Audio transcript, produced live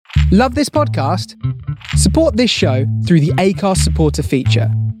Love this podcast? Support this show through the Acast supporter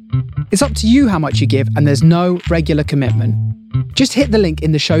feature. It's up to you how much you give, and there's no regular commitment. Just hit the link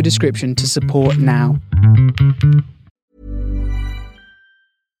in the show description to support now.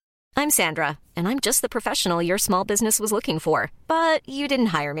 I'm Sandra, and I'm just the professional your small business was looking for. But you didn't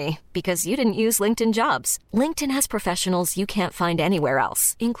hire me because you didn't use LinkedIn Jobs. LinkedIn has professionals you can't find anywhere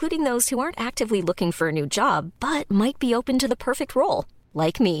else, including those who aren't actively looking for a new job, but might be open to the perfect role,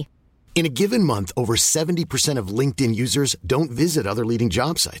 like me. In a given month, over 70% of LinkedIn users don't visit other leading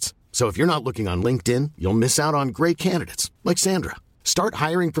job sites. So if you're not looking on LinkedIn, you'll miss out on great candidates like Sandra. Start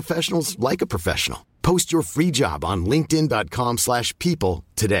hiring professionals like a professional. Post your free job on linkedin.com/people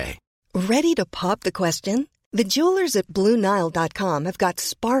today. Ready to pop the question? The jewelers at BlueNile.com have got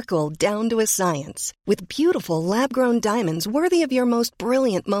sparkle down to a science with beautiful lab-grown diamonds worthy of your most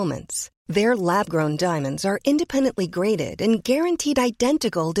brilliant moments. Their lab-grown diamonds are independently graded and guaranteed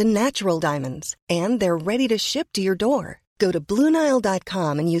identical to natural diamonds, and they're ready to ship to your door. Go to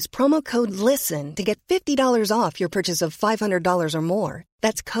BlueNile.com and use promo code LISTEN to get $50 off your purchase of $500 or more.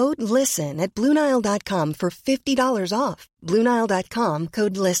 That's code LISTEN at BlueNile.com for $50 off. BlueNile.com,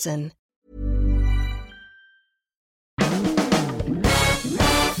 code LISTEN.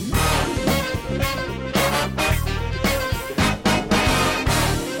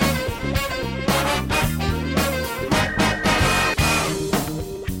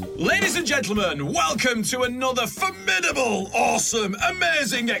 Ladies and gentlemen, welcome to another formidable, awesome,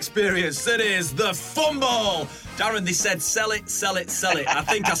 amazing experience that is the FUMBLE. Darren, they said sell it, sell it, sell it. I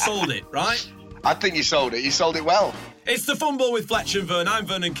think I sold it, right? I think you sold it. You sold it well. It's the FUMBLE with Fletch and Vern. I'm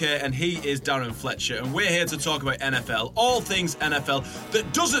Vernon Kay and he is Darren Fletcher. And we're here to talk about NFL, all things NFL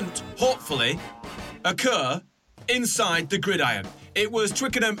that doesn't, hopefully, occur inside the gridiron. It was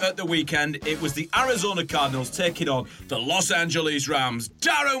Twickenham at the weekend. It was the Arizona Cardinals taking on the Los Angeles Rams.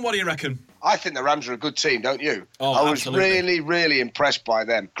 Darren, what do you reckon? I think the Rams are a good team, don't you? Oh, I was absolutely. really impressed by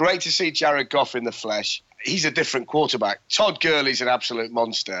them. Great to see Jared Goff in the flesh. He's a different quarterback. Todd Gurley's an absolute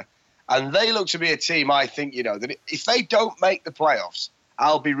monster. And they look to be a team, I think, that if they don't make the playoffs,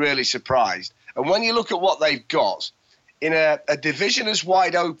 I'll be really surprised. And when you look at what they've got in a division as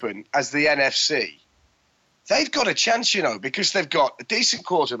wide open as the NFC, they've got a chance, because they've got a decent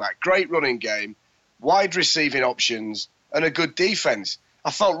quarterback, great running game, wide receiving options, and a good defense.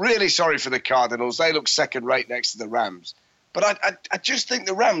 I felt really sorry for the Cardinals. They look second rate next to the Rams. But I just think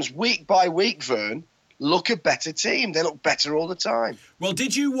the Rams, week by week, Vern, look a better team. They look better all the time. Well,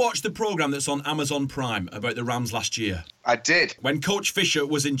 did you watch the programme that's on Amazon Prime about the Rams last year? I did. When Coach Fisher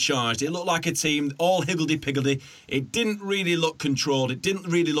was in charge, it looked like a team all higgledy-piggledy. It didn't really look controlled. It didn't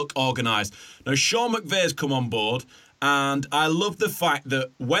really look organised. Now, Sean McVay's come on board, and I love the fact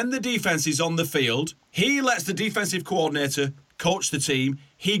that when the defence is on the field, he lets the defensive coordinator coach the team.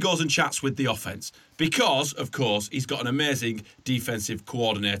 He goes and chats with the offence because, of course, he's got an amazing defensive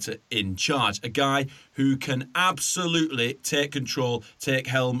coordinator in charge, a guy who can absolutely take control, take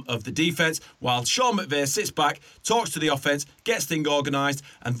helm of the defence, while Sean McVay sits back, talks to the offence, gets things organised,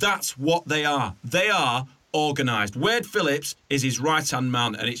 and that's what they are. They are organised. Wade Phillips is his right-hand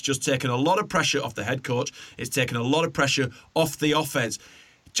man, and it's just taken a lot of pressure off the head coach. It's taken a lot of pressure off the offence.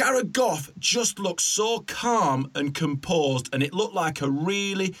 Jared Goff just looked so calm and composed, and it looked like a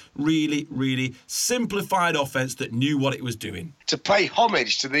really simplified offence that knew what it was doing. To pay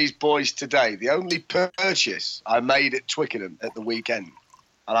homage to these boys today, the only purchase I made at Twickenham at the weekend,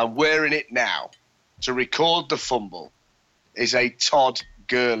 and I'm wearing it now to record the FUMBLE, is a Todd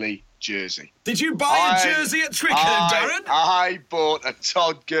Gurley jersey. Did you buy a jersey at Twickenham, Darren? I bought a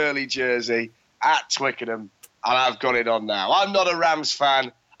Todd Gurley jersey at Twickenham, and I've got it on now. I'm not a Rams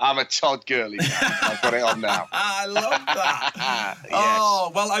fan. I'm a Todd Gurley fan. I've got it on now. I love that. Yes.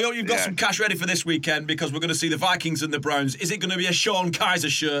 Oh, well, I hope you've got some cash ready for this weekend because we're going to see the Vikings and the Browns. Is it going to be a Sean Kaiser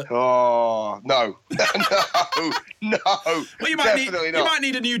shirt? Oh, no. No. Well, you might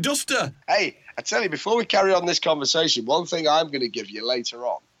need a new duster. Hey, I tell you, before we carry on this conversation, one thing I'm going to give you later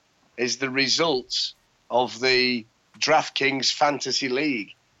on is the results of the DraftKings Fantasy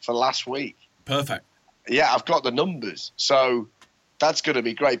League for last week. Perfect. Yeah, I've got the numbers. So that's going to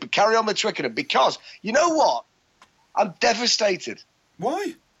be great. But carry on with Twickenham because, you know what? I'm devastated.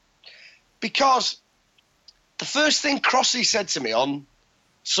 Why? Because the first thing Crossy said to me on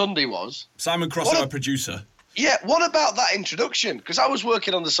Sunday was... Simon Crossy, our producer. Yeah, what about that introduction? Because I was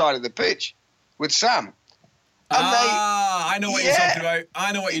working on the side of the pitch with Sam. And I know what you're talking about.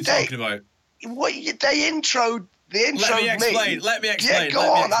 I know what you're talking about. They introed me. Let me explain. Yeah, go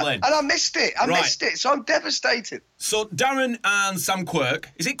on. And I missed it. I missed it. So I'm devastated. So Darren and Sam Quirk.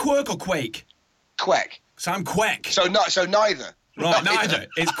 Is it Quirk or Quake? Quack. Sam Quack. So neither. Right, neither.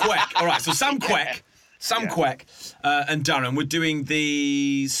 It's Queck. All right, so Sam Queck and Darren were doing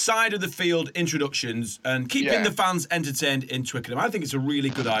the side of the field introductions and keeping the fans entertained in Twickenham. I think it's a really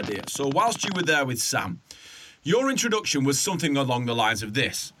good idea. So whilst you were there with Sam, your introduction was something along the lines of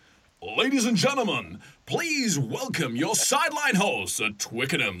this. Ladies and gentlemen, please welcome your sideline host at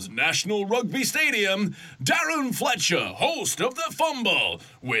Twickenham's National Rugby Stadium, Darren Fletcher, host of the Fumble,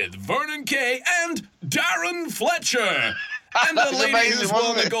 with Vernon Kay and Darren Fletcher. And the lady who's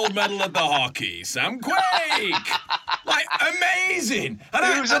won the gold medal at the hockey, Sam Quake. Like, amazing.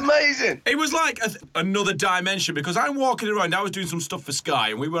 And it was amazing. It was like another dimension, because I'm walking around. I was doing some stuff for Sky,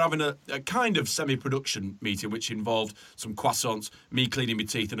 and we were having a kind of semi-production meeting, which involved some croissants, me cleaning my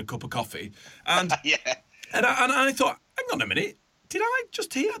teeth, and a cup of coffee. And and I thought, hang on a minute, did I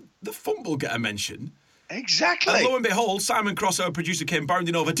just hear the Fumble get a mention? Exactly. And lo and behold, Simon Cross, our producer, came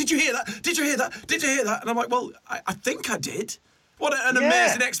bounding over. Did you hear that? Did you hear that? Did you hear that? And I'm like, well, I think I did. What an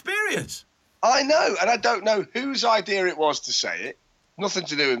amazing experience. I know, and I don't know whose idea it was to say it. Nothing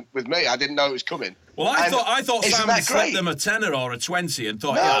to do with me. I didn't know it was coming. Well, I thought Simon slipped them a tenner or a 20 and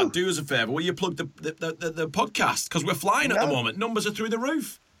thought, do us a favour, will you plug the podcast? Because we're flying at the moment. Numbers are through the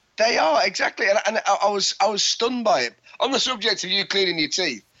roof. They are, exactly. And I was stunned by it. On the subject of you cleaning your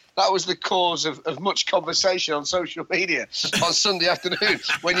teeth, that was the cause of much conversation on social media on Sunday afternoon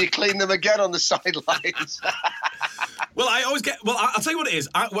when you clean them again on the sidelines. Well, I'll tell you what it is.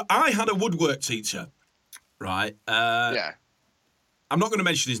 I had a woodwork teacher, right? I'm not going to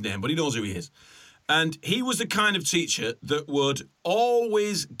mention his name, but he knows who he is. And he was the kind of teacher that would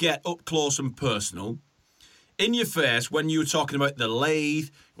always get up close and personal in your face when you were talking about the lathe,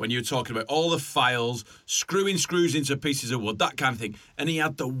 when you were talking about all the files, screwing screws into pieces of wood, that kind of thing. And he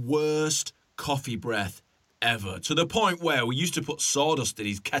had the worst coffee breath ever, to the point where we used to put sawdust in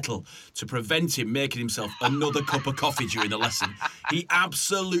his kettle to prevent him making himself another cup of coffee during the lesson. He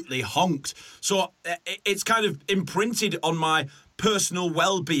absolutely honked. So it's kind of imprinted on my personal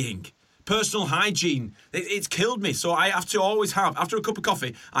well-being, personal hygiene. It's killed me. So I have to always have, after a cup of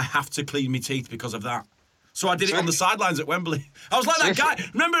coffee, I have to clean my teeth because of that. So I did it on the sidelines at Wembley. I was like that guy.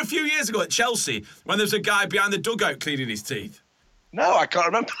 Remember a few years ago at Chelsea when there was a guy behind the dugout cleaning his teeth? No, I can't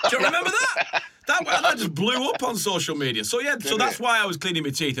remember. Do you remember that? That just blew up on social media. So that's why I was cleaning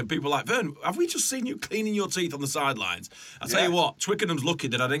my teeth, and people were like, Vern, have we just seen you cleaning your teeth on the sidelines? I'll tell you what, Twickenham's lucky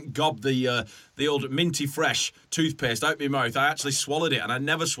that I didn't gob the old minty fresh toothpaste out my mouth. I actually swallowed it, and I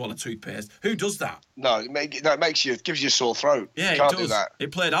never swallow toothpaste. Who does that? No, it gives you a sore throat. Yeah, you can't it does. Do that.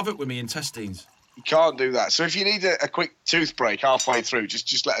 It played havoc with my intestines. You can't do that. So if you need a quick tooth break halfway through,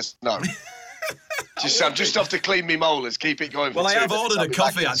 just let us know. I'm just off to clean me molars. Keep it going. Well, I have ordered a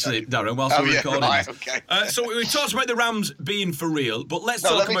coffee actually, Darren, whilst we're recording. Right, okay. So we talked about the Rams being for real, but let's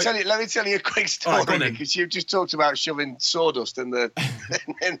talk let me about. tell you a quick story, because you've just talked about shoving sawdust in the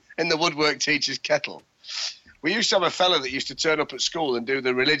in the woodwork teacher's kettle. We used to have a fella that used to turn up at school and do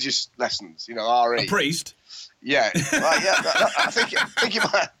the religious lessons. RE. A priest. Yeah, I think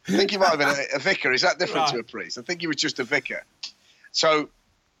he might have been a vicar. Is that different to a priest? I think he was just a vicar. So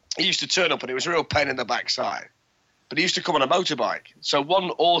he used to turn up, and it was a real pain in the backside. But he used to come on a motorbike. So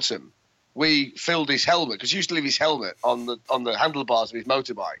one autumn, we filled his helmet, because he used to leave his helmet on the handlebars of his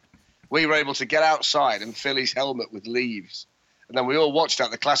motorbike. We were able to get outside and fill his helmet with leaves. And then we all watched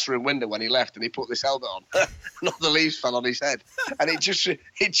out the classroom window when he left, and he put this helmet on, and all the leaves fell on his head. And it just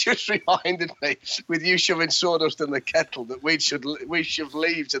reminded me, with you shoving sawdust in the kettle, that we shove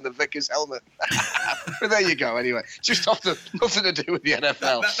leaves in the vicar's helmet. But there you go. Anyway, just nothing to do with the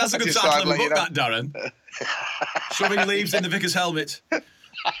NFL. That's a good title of the book, that, Darren. Shoving leaves in the vicar's helmet.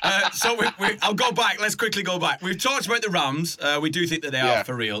 I'll go back. Let's quickly go back. We've talked about the Rams. We do think that they are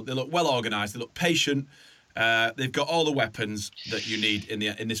for real. They look well organised. They look patient. They've got all the weapons that you need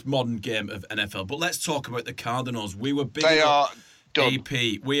in this modern game of NFL. But let's talk about the Cardinals. We were bigging up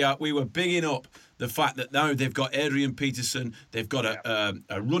AP. We were bigging up the fact that now they've got Adrian Peterson. They've got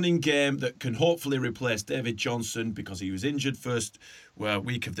a running game that can hopefully replace David Johnson, because he was injured first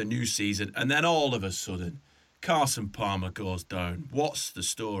week of the new season. And then all of a sudden, Carson Palmer goes down. What's the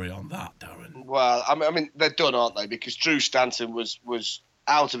story on that, Darren? Well, I mean, they're done, aren't they? Because Drew Stanton was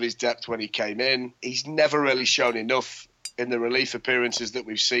out of his depth when he came in. He's never really shown enough in the relief appearances that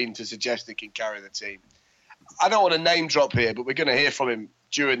we've seen to suggest he can carry the team. I don't want to name drop here, but we're going to hear from him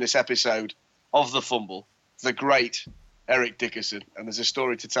during this episode of The Fumble, the great Eric Dickerson. And there's a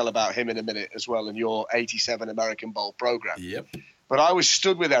story to tell about him in a minute as well in your 87 American Bowl program. Yep. But I was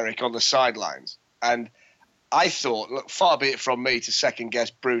stood with Eric on the sidelines, and I thought, look, far be it from me to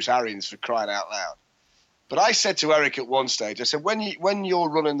second-guess Bruce Arians, for crying out loud. But I said to Eric at one stage, I said, when you're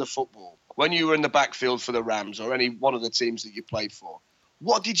running the football when you were in the backfield for the Rams or any one of the teams that you played for,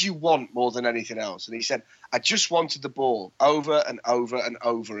 what did you want more than anything else? And he said, I just wanted the ball over and over and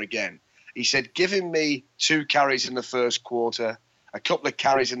over again. He said, giving me 2 carries in the first quarter, a couple of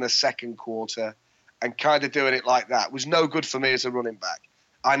carries in the second quarter, and kind of doing it like that was no good for me as a running back.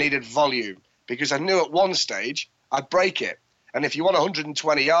 I needed volume because I knew at one stage I'd break it. And if you want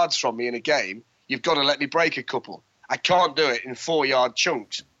 120 yards from me in a game, you've got to let me break a couple. I can't do it in 4-yard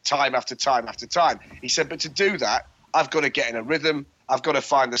chunks, time after time after time. He said, but to do that, I've got to get in a rhythm. I've got to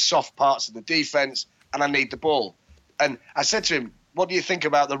find the soft parts of the defense, and I need the ball. And I said to him, what do you think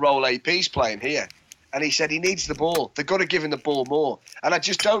about the role AP's playing here? And he said he needs the ball. They've got to give him the ball more. And I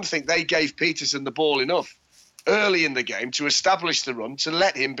just don't think they gave Peterson the ball enough early in the game to establish the run, to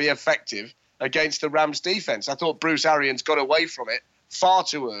let him be effective against the Rams defense. I thought Bruce Arians got away from it far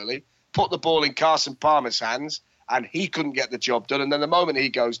too early, put the ball in Carson Palmer's hands, and he couldn't get the job done. And then the moment he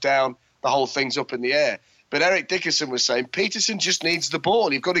goes down, the whole thing's up in the air. But Eric Dickerson was saying Peterson just needs the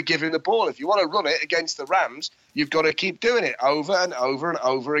ball. You've got to give him the ball. If you want to run it against the Rams, you've got to keep doing it over and over and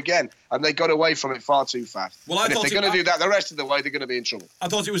over again. And they got away from it far too fast. Well, and if they're going to do that the rest of the way, they're going to be in trouble. I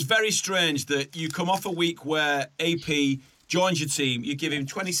thought it was very strange that you come off a week where AP joins your team, you give him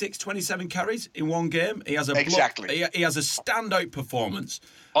 26, 27 carries in one game. He has a exactly. He has a standout performance.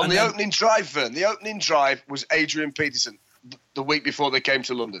 On the opening drive, Vern, the opening drive was Adrian Peterson the week before they came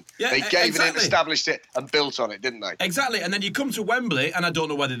to London. Yeah, they gave it, established it, and built on it, didn't they? Exactly. And then you come to Wembley, and I don't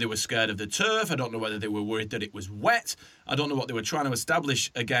know whether they were scared of the turf. I don't know whether they were worried that it was wet. I don't know what they were trying to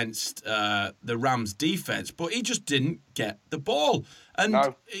establish against the Rams' defence, but he just didn't get the ball. And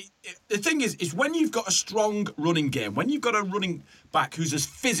the thing is when you've got a strong running game, when you've got a running back who's as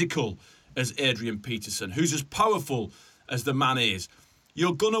physical as Adrian Peterson, who's as powerful as the man is,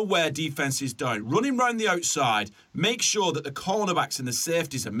 you're going to wear defences down. Running round the outside, make sure that the cornerbacks and the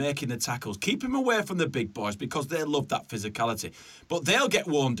safeties are making the tackles. Keep him away from the big boys because they love that physicality. But they'll get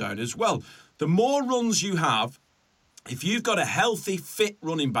worn down as well. The more runs you have, if you've got a healthy, fit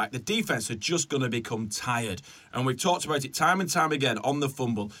running back, the defence are just going to become tired. And we've talked about it time and time again on the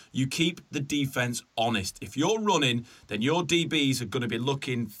Fumble. You keep the defence honest. If you're running, then your DBs are going to be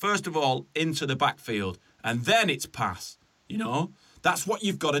looking, first of all, into the backfield. And then it's pass, you know. That's what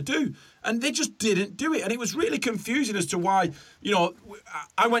you've got to do. And they just didn't do it. And it was really confusing as to why, you know,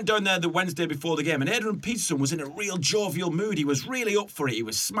 I went down there the Wednesday before the game and Adrian Peterson was in a real jovial mood. He was really up for it. He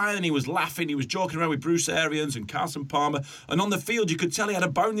was smiling, he was laughing, he was joking around with Bruce Arians and Carson Palmer. And on the field, you could tell he had a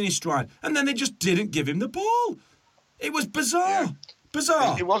bound in his stride. And then they just didn't give him the ball. It was bizarre. Yeah.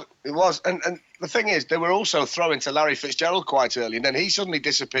 Bizarre. It was. And the thing is, they were also throwing to Larry Fitzgerald quite early. And then he suddenly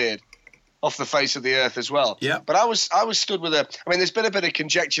disappeared off the face of the earth as well. Yeah. But I was stood with there's been a bit of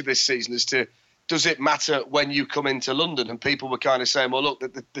conjecture this season as to, does it matter when you come into London? And people were kind of saying, well, look,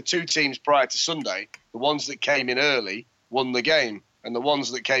 the two teams prior to Sunday, the ones that came in early won the game, and the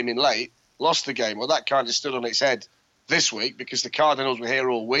ones that came in late lost the game. Well, that kind of stood on its head this week because the Cardinals were here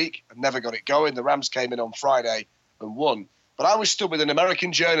all week and never got it going. The Rams came in on Friday and won. But I was stood with an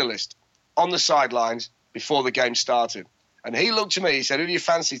American journalist on the sidelines before the game started. And he looked to me, he said, who do you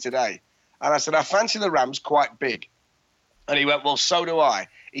fancy today? And I said, I fancy the Rams quite big. And he went, well, so do I.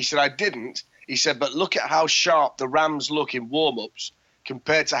 He said, I didn't. He said, but look at how sharp the Rams look in warm-ups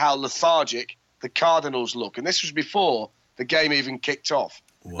compared to how lethargic the Cardinals look. And this was before the game even kicked off.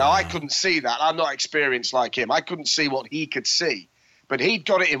 Wow. Now, I couldn't see that. I'm not experienced like him. I couldn't see what he could see. But he'd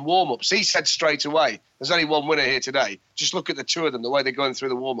got it in warm-ups. He said straight away, there's only one winner here today. Just look at the two of them, the way they're going through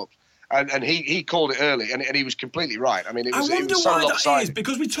the warm-ups. And he called it early, and he was completely right. I mean, it was so lopsided. I wonder why that is,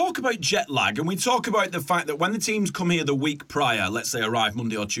 because we talk about jet lag, and we talk about the fact that when the teams come here the week prior, let's say arrive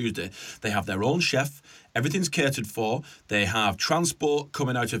Monday or Tuesday, they have their own chef, everything's catered for, they have transport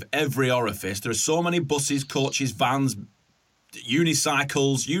coming out of every orifice, there are so many buses, coaches, vans,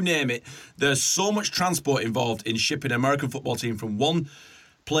 unicycles, you name it. There's so much transport involved in shipping an American football team from one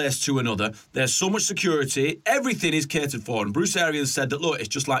place to another. There's so much security. Everything is catered for. And Bruce Arians said that, look, it's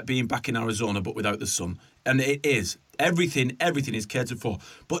just like being back in Arizona, but without the sun. And it is. Everything is catered for.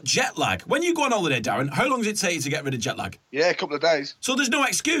 But jet lag, when you go on holiday, Darren, how long does it take you to get rid of jet lag? Yeah, a couple of days. So there's no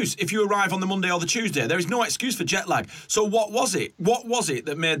excuse if you arrive on the Monday or the Tuesday. There is no excuse for jet lag. So what was it? What was it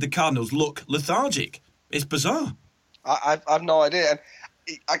that made the Cardinals look lethargic? It's bizarre. I've no idea.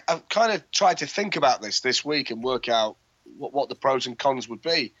 And I've kind of tried to think about this week and work out what the pros and cons would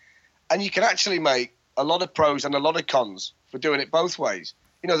be. And you can actually make a lot of pros and a lot of cons for doing it both ways.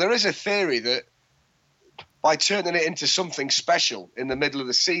 You know, there is a theory that by turning it into something special in the middle of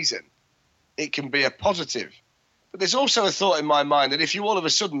the season, it can be a positive. But there's also a thought in my mind that if you all of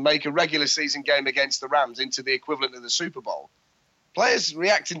a sudden make a regular season game against the Rams into the equivalent of the Super Bowl, players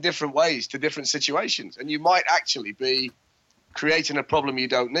react in different ways to different situations, and you might actually be creating a problem you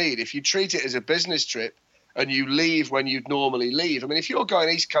don't need. If you treat it as a business trip and you leave when you'd normally leave, I mean, if you're going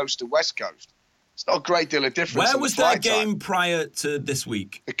East Coast to West Coast, it's not a great deal of difference. Where was their game prior to this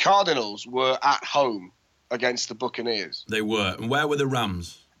week? The Cardinals were at home against the Buccaneers. They were. And where were the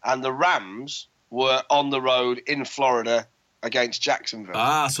Rams? And the Rams were on the road in Florida against Jacksonville.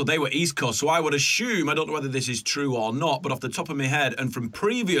 Ah, so they were East Coast. So I would assume, I don't know whether this is true or not, but off the top of my head and from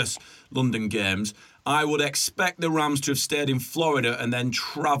previous London games, I would expect the Rams to have stayed in Florida and then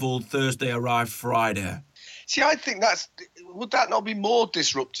travelled Thursday, arrived Friday. See, I think would that not be more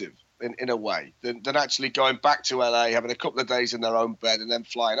disruptive in a way than actually going back to LA, having a couple of days in their own bed and then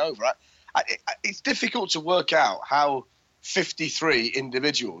flying over? It's difficult to work out how 53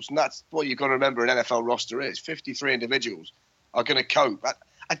 individuals, and that's what you've got to remember an NFL roster is, 53 individuals are going to cope.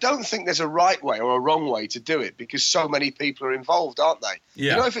 I don't think there's a right way or a wrong way to do it because so many people are involved, aren't they?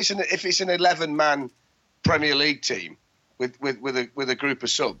 Yeah. You know, if it's an 11-man Premier League team with a group of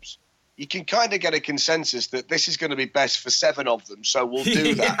subs, you can kind of get a consensus that this is going to be best for 7 of them, so we'll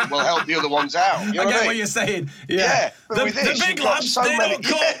do that. And we'll help the other ones out. You know what you're saying. Yeah. The big lads, they don't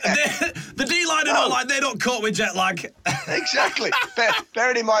cope. The D-line and all, like, they don't cope with jet lag. Exactly.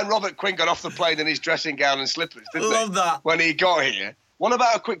 Bearing in mind, Robert Quinn got off the plane in his dressing gown and slippers, didn't he? Love that. When he got here. What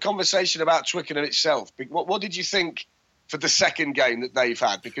about a quick conversation about Twickenham itself? What did you think for the second game that they've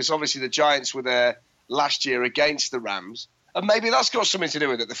had? Because obviously the Giants were there last year against the Rams. And maybe that's got something to do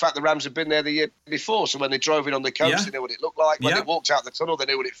with it. The fact the Rams had been there the year before. So when they drove in on the coast, they knew what it looked like. When they walked out the tunnel, they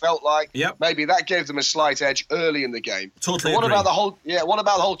knew what it felt like. Yep. Maybe that gave them a slight edge early in the game. Totally What agree. about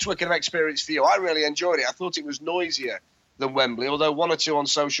the whole Twickenham experience for you? I really enjoyed it. I thought it was noisier than Wembley, although one or two on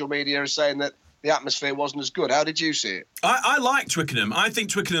social media are saying that the atmosphere wasn't as good. How did you see it? I like Twickenham. I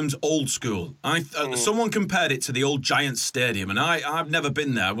think Twickenham's old school. Someone compared it to the old Giants Stadium, and I've never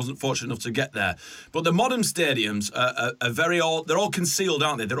been there. I wasn't fortunate enough to get there. But the modern stadiums are very old. They're all concealed,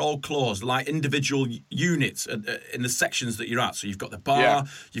 aren't they? They're all closed, like individual units in the sections that you're at. So you've got the bar,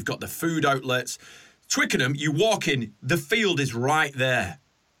 you've got the food outlets. Twickenham, you walk in, the field is right there.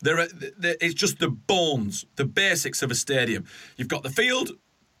 It's just the bones, the basics of a stadium. You've got the field.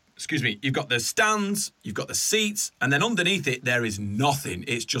 You've got the stands, you've got the seats, and then underneath it, there is nothing.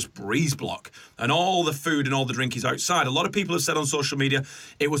 It's just breeze block. And all the food and all the drink is outside. A lot of people have said on social media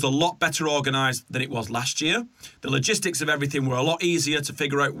it was a lot better organised than it was last year. The logistics of everything were a lot easier to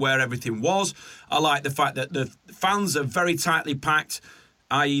figure out where everything was. I like the fact that the fans are very tightly packed,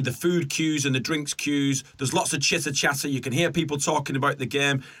 i.e. the food queues and the drinks queues. There's lots of chitter-chatter. You can hear people talking about the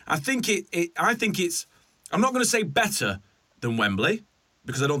game. I think it's, I'm not going to say better than Wembley,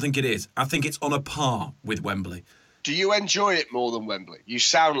 because I don't think it is. I think it's on a par with Wembley. Do you enjoy it more than Wembley? You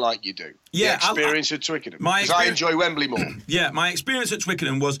sound like you do. Yeah, the experience at Twickenham. Because I enjoy Wembley more. Yeah, my experience at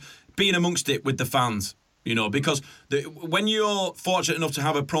Twickenham was being amongst it with the fans. You know, because when you're fortunate enough to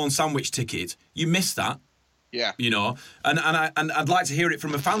have a prawn sandwich ticket, you miss that. Yeah. You know, and I'd like to hear it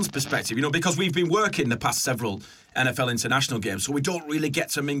from a fan's perspective, you know, because we've been working the past several NFL international games, so we don't really get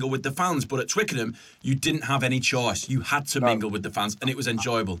to mingle with the fans. But at Twickenham, you didn't have any choice. You had to mingle with the fans, and it was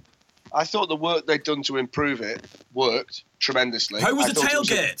enjoyable. I thought the work they'd done to improve it worked tremendously. How was the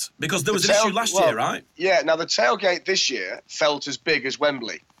tailgate? Because there was an issue last year, right? Yeah, now the tailgate this year felt as big as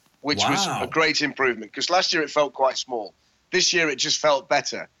Wembley, which was a great improvement, because last year it felt quite small. This year it just felt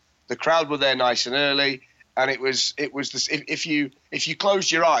better. The crowd were there nice and early. And it was this, if you closed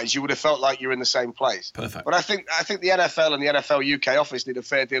your eyes, you would have felt like you're in the same place. Perfect. But I think the NFL and the NFL UK office need a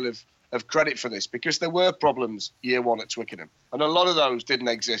fair deal of credit for this, because there were problems year one at Twickenham, and a lot of those didn't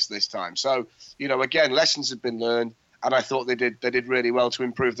exist this time. So, you know, again, lessons have been learned, and I thought they did really well to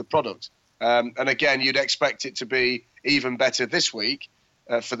improve the product. And again, you'd expect it to be even better this week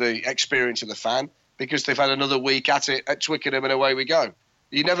for the experience of the fan, because they've had another week at it at Twickenham, and away we go.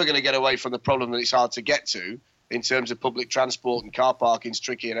 You're never going to get away from the problem that it's hard to get to in terms of public transport, and car parking's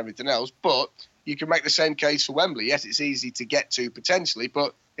tricky and everything else. But you can make the same case for Wembley. Yes, it's easy to get to potentially,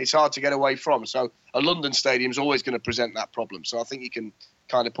 but it's hard to get away from. So a London stadium's always going to present that problem. So I think you can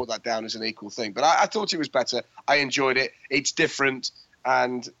kind of put that down as an equal thing. But I thought it was better. I enjoyed it. It's different.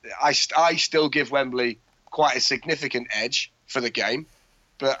 And I still give Wembley quite a significant edge for the game.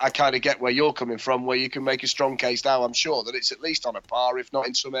 But I kind of get where you're coming from, where you can make a strong case now, I'm sure, that it's at least on a par, if not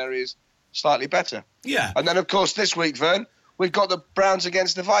in some areas, slightly better. Yeah. And then, of course, this week, Vern, we've got the Browns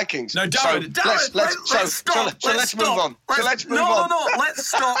against the Vikings. No, Darren, let's stop. Let's move on. No, let's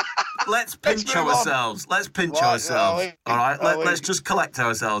stop. Let's pinch ourselves. Let's pinch ourselves. All right, let's just collect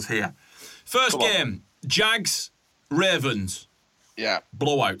ourselves here. First game, Jags, Ravens. Yeah.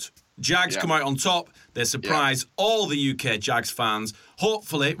 Blowout. Jags come out on top. They surprise all the UK Jags fans.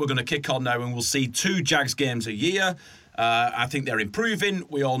 Hopefully, we're going to kick on now and we'll see 2 Jags games a year. I think they're improving.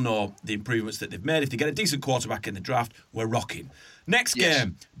 We all know the improvements that they've made. If they get a decent quarterback in the draft, we're rocking. Next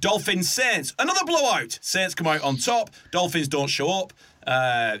game, Dolphins-Saints. Another blowout. Saints come out on top. Dolphins don't show up.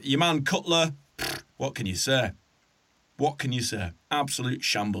 Your man Cutler, what can you say? What can you say? Absolute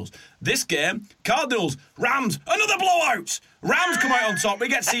shambles. This game, Cardinals, Rams, another blowout. Rams come out on top. We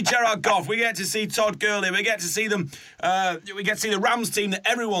get to see Jared Goff. We get to see Todd Gurley. We get to see them. We get to see the Rams team that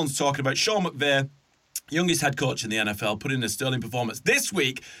everyone's talking about. Sean McVay, youngest head coach in the NFL, put in a sterling performance. This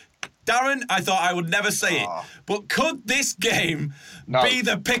week, Darren, I thought I would never say it, but could this game be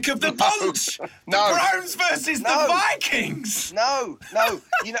the pick of the bunch? The Browns versus the Vikings? No.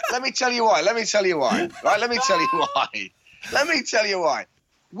 Let me tell you why. Right, let me tell you why.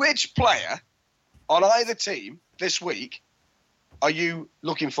 Which player on either team this week are you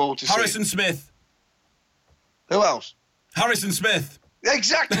looking forward to seeing? Harrison Smith. Who else? Harrison Smith.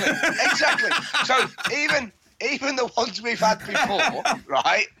 Exactly. So even the ones we've had before,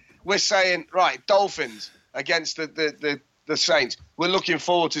 right? We're saying, right, Dolphins against the Saints. We're looking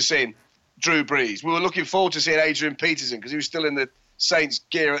forward to seeing Drew Brees. We were looking forward to seeing Adrian Peterson because he was still in the Saints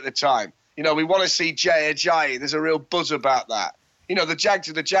gear at the time. You know, we want to see Jay Ajayi. There's a real buzz about that. You know, the Jags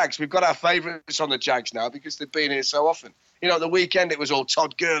are the Jags. We've got our favourites on the Jags now because they've been here so often. You know, at the weekend it was all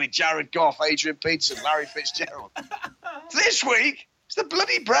Todd Gurley, Jared Goff, Adrian Peterson, Larry Fitzgerald. This week, it's the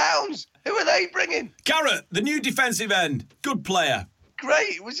bloody Browns. Who are they bringing? Garrett, the new defensive end. Good player.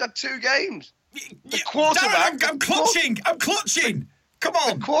 Great. We've had 2 games. The quarterback. Darren, I'm clutching. Come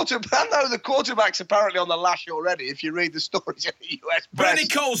on. The quarterback's apparently on the lash already. If you read the stories in the US press Bernie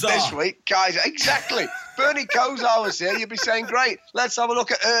Kosar this week, guys, exactly. Bernie Kosar was here. You'd be saying, great, let's have a look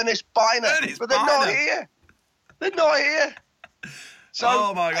at Ernest Biner. But they're not here. So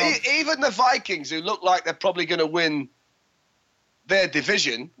oh my God. Even the Vikings, who look like they're probably going to win their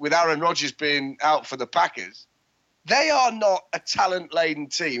division, with Aaron Rodgers being out for the Packers, they are not a talent-laden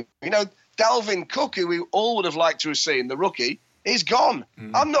team. You know, Dalvin Cook, who we all would have liked to have seen, the rookie, is gone.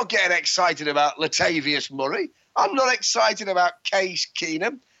 I'm not getting excited about Latavius Murray. I'm not excited about Case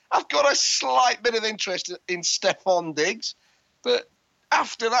Keenum. I've got a slight bit of interest in Stephon Diggs. But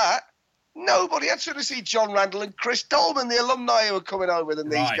after that, nobody. I'd sort of see John Randall and Chris Dolman, the alumni who are coming over than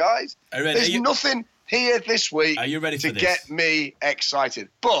these guys. There's nothing here this week to get me excited.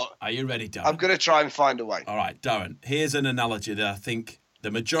 But are you ready, Darren? I'm going to try and find a way. All right, Darren, here's an analogy that I think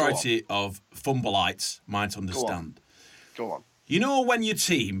the majority of Fumbleites might understand. Go on. You know when your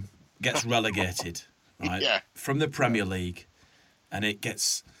team gets relegated, right, from the Premier League, and it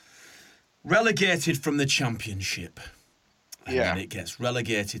gets relegated from the Championship, and then it gets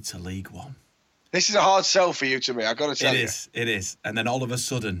relegated to League One. This is a hard sell for you to me, I've got to tell you. It is. And then all of a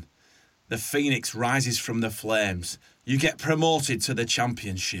sudden, the Phoenix rises from the flames. You get promoted to the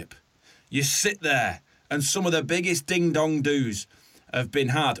Championship. You sit there, and some of the biggest ding-dong-doos have been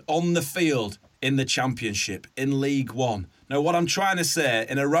had on the field in the Championship, in League One. Now, what I'm trying to say,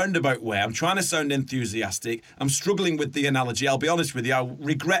 in a roundabout way, I'm trying to sound enthusiastic. I'm struggling with the analogy. I'll be honest with you, I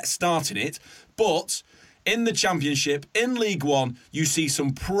regret starting it. But in the Championship, in League One, you see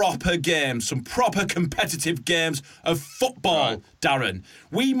some proper games, some proper competitive games of football, Darren.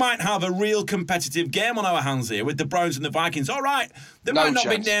 We might have a real competitive game on our hands here with the Browns and the Vikings. All right, there might not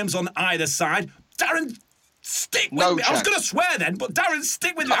be names on either side. Darren, stick with me. I was going to swear then, but Darren,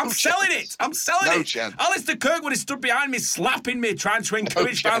 stick with me. I'm selling it. Alistair Kirkwood is stood behind me, slapping me, trying to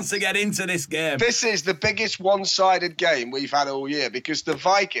encourage fans to get into this game. This is the biggest one-sided game we've had all year because the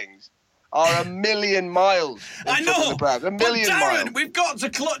Vikings are a million miles I know, but Darren, we've got to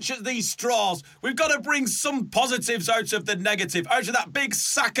clutch at these straws. We've got to bring some positives out of the negative, out of that big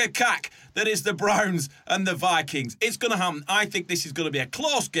sack of cack that is the Browns and the Vikings. It's going to happen. I think this is going to be a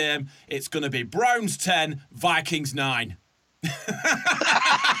close game. It's going to be Browns 10, Vikings 9.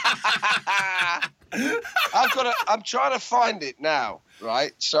 I'm trying to find it now,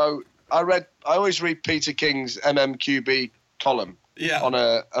 right? So I always read Peter King's MMQB column on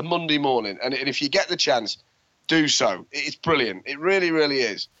a Monday morning. And if you get the chance, do so. It's brilliant. It really, really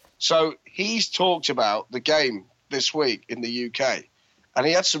is. So he's talked about the game this week in the UK. And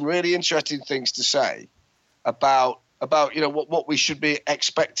he had some really interesting things to say about what we should be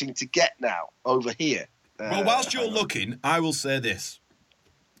expecting to get now over here. Well, whilst you're looking, I will say this.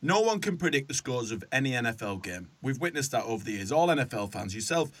 No one can predict the scores of any NFL game. We've witnessed that over the years. All NFL fans,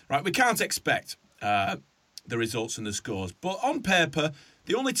 yourself, right? We can't expect the results and the scores. But on paper,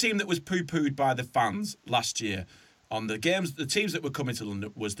 the only team that was poo-pooed by the fans last year on the games, the teams that were coming to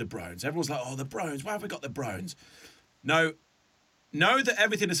London was the Browns. Everyone's like, oh, the Browns, why have we got the Browns? Now, Know that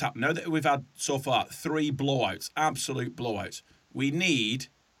everything has happened. Know that we've had so far 3 blowouts, absolute blowouts. We need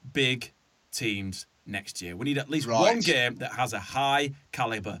big teams next year. We need at least one game that has a high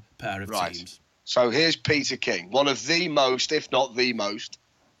caliber pair of teams. So here's Peter King, one of the most, if not the most,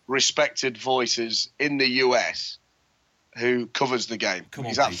 respected voices in the US who covers the game.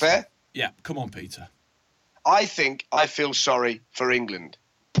 Is that fair? Yeah, come on, Peter. I feel sorry for England.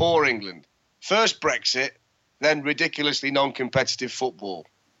 Poor England. First Brexit, then ridiculously non-competitive football.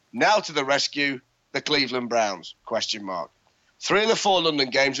 Now to the rescue, the Cleveland Browns, ? 3 of the 4 London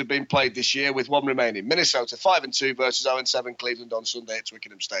games have been played this year, with 1 remaining. Minnesota 5-2 versus 0-7 Cleveland on Sunday at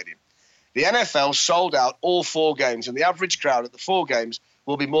Twickenham Stadium. The NFL sold out all 4 games, and the average crowd at the 4 games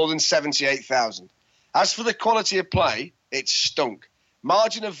will be more than 78,000. As for the quality of play, it's stunk.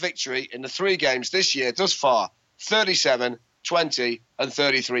 Margin of victory in the 3 games this year thus far, 37, 20 and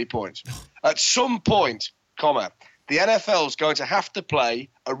 33 points. At some point, the NFL's going to have to play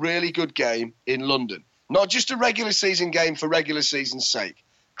a really good game in London. Not just a regular season game for regular season's sake.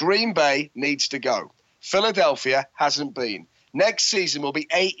 Green Bay needs to go. Philadelphia hasn't been. Next season will be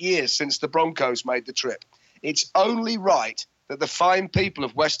 8 years since the Broncos made the trip. It's only right that the fine people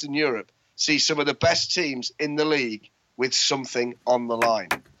of Western Europe see some of the best teams in the league with something on the line.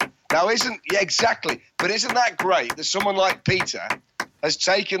 Now, isn't that great that someone like Peter has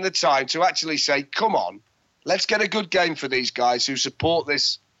taken the time to actually say, come on, let's get a good game for these guys who support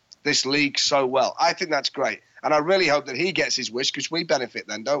this league so well. I think that's great. And I really hope that he gets his wish, because we benefit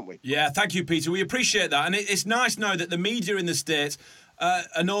then, don't we? Yeah, thank you, Peter. We appreciate that. And it's nice now that the media in the States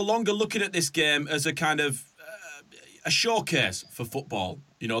are no longer looking at this game as a kind of a showcase for football.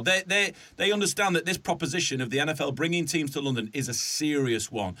 You know, they understand that this proposition of the NFL bringing teams to London is a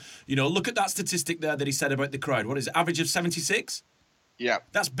serious one. You know, look at that statistic there that he said about the crowd. What is it, average of 76? Yeah.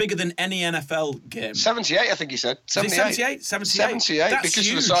 That's bigger than any NFL game. 78, I think he said. 78? 78? That's because huge.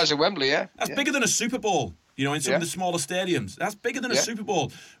 of the size of Wembley, yeah. That's bigger than a Super Bowl. You know, in some of the smaller stadiums. That's bigger than a Super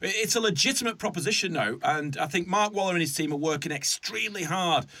Bowl. It's a legitimate proposition now, and I think Mark Waller and his team are working extremely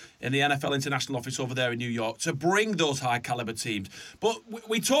hard in the NFL International Office over there in New York to bring those high-caliber teams. But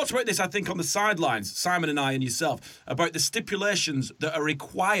we talked about this, I think, on the sidelines, Simon and I and yourself, about the stipulations that are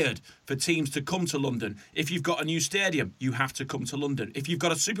required for teams to come to London. If you've got a new stadium, you have to come to London. If you've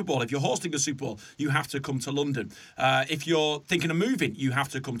got a Super Bowl, if you're hosting a Super Bowl, you have to come to London. If you're thinking of moving, you have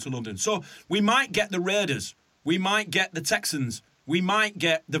to come to London. So we might get the Raiders. We might get the Texans. We might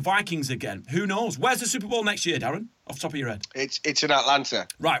get the Vikings again. Who knows? Where's the Super Bowl next year, Darren? Off the top of your head. It's in Atlanta.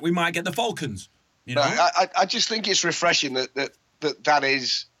 Right, we might get the Falcons. You know? I just think it's refreshing that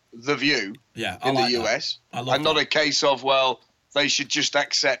is the view in the US. And not a case of, well, they should just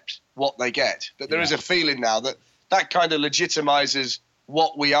accept what they get. That there is a feeling now that kind of legitimizes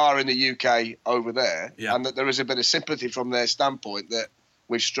what we are in the UK over there, and that there is a bit of sympathy from their standpoint that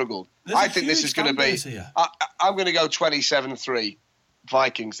we've struggled. I think this is going to be... I'm going to go 27-3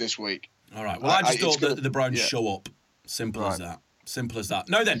 Vikings this week. All right. Well, I just thought that the Browns show up. Simple as that. Simple as that.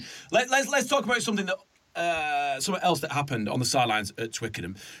 Now then, let's talk about something else that happened on the sidelines at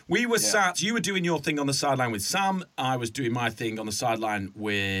Twickenham. We were sat... You were doing your thing on the sideline with Sam. I was doing my thing on the sideline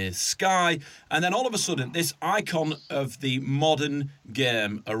with Sky. And then all of a sudden, this icon of the modern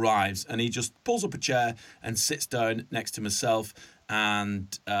game arrives, and he just pulls up a chair and sits down next to myself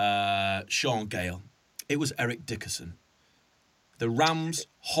and Sean Gale. It was Eric Dickerson, the Rams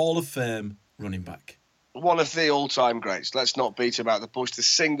Hall of Fame running back. One of the all-time greats. Let's not beat about the bush. The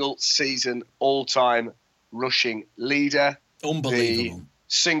single-season all-time rushing leader. Unbelievable. The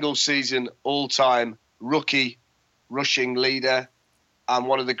single-season all-time rookie rushing leader. And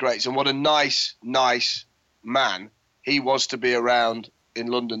one of the greats. And what a nice man he was to be around in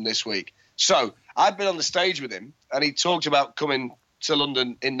London this week. So, I've been on the stage with him, and he talked about coming to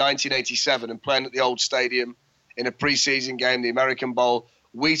London in 1987 and playing at the old stadium in a pre-season game, the American Bowl.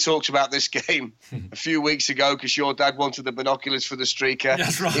 We talked about this game a few weeks ago because your dad wanted the binoculars for the streaker.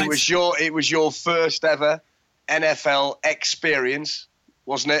 That's right. It was your first ever NFL experience,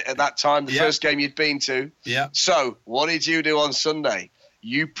 wasn't it, at that time? The first game you'd been to. Yeah. So, what did you do on Sunday?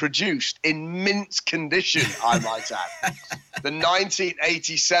 You produced, in mint condition, I might add, the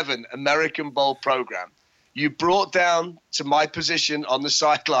 1987 American Bowl program. You brought down to my position on the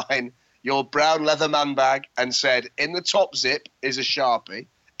sideline your brown leather man bag and said, in the top zip is a Sharpie,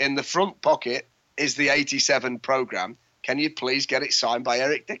 in the front pocket is the 87 program. Can you please get it signed by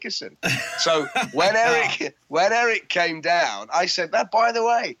Eric Dickerson? So when Eric came down, I said, by the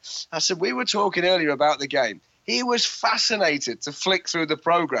way, we were talking earlier about the game. He was fascinated to flick through the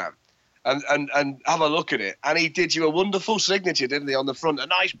program and have a look at it. And he did you a wonderful signature, didn't he, on the front? A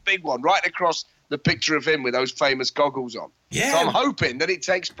nice big one right across the picture of him with those famous goggles on. Yeah. So I'm hoping that it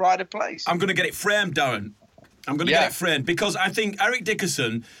takes pride of place. I'm going to get it framed, Darren. I'm going to get it framed because I think Eric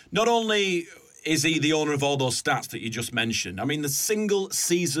Dickerson, not only is he the owner of all those stats that you just mentioned, I mean, the single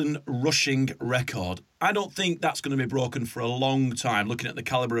season rushing record, I don't think that's going to be broken for a long time, looking at the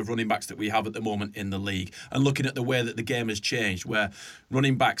calibre of running backs that we have at the moment in the league and looking at the way that the game has changed, where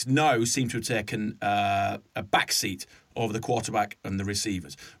running backs now seem to have taken a backseat over the quarterback and the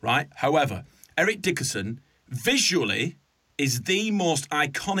receivers, right? However, Eric Dickerson, visually, is the most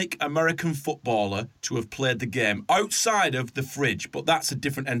iconic American footballer to have played the game outside of the fridge, but that's a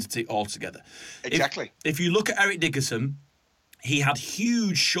different entity altogether. Exactly. If you look at Eric Dickerson, he had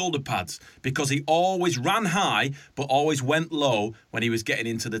huge shoulder pads because he always ran high but always went low when he was getting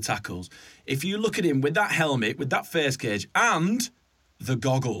into the tackles. If you look at him with that helmet, with that face cage, and the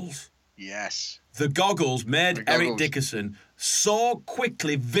goggles. Yes. The goggles made Eric Dickerson so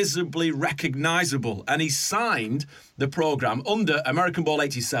quickly, visibly recognisable. And he signed the programme under American Ball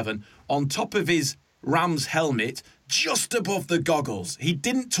 87 on top of his Rams helmet, just above the goggles. He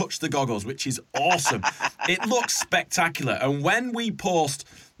didn't touch the goggles, which is awesome. It looks spectacular. And when we post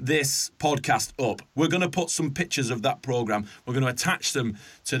this podcast up, we're going to put some pictures of that programme. We're going to attach them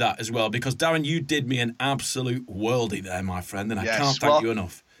to that as well, because, Darren, you did me an absolute worldie there, my friend, and I can't thank you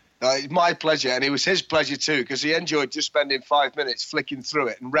enough. It's my pleasure, and it was his pleasure too, because he enjoyed just spending 5 minutes flicking through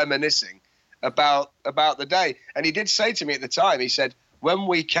it and reminiscing about the day. And he did say to me at the time, he said, when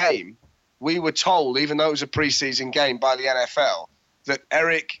we came, we were told, even though it was a pre-season game by the NFL, that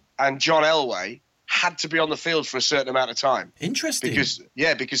Eric and John Elway had to be on the field for a certain amount of time. Interesting.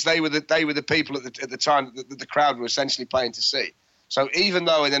 Because they were the people at the time that the crowd were essentially paying to see. So even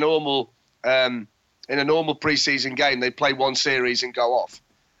though in a normal pre-season game they play one series and go off,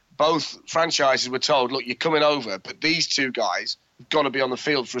 both franchises were told, look, you're coming over, but these two guys have got to be on the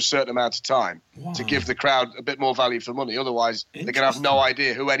field for a certain amount of time to give the crowd a bit more value for money. Otherwise, they're going to have no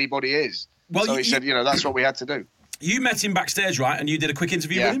idea who anybody is. Well, so he said, that's what we had to do. You met him backstage, right? And you did a quick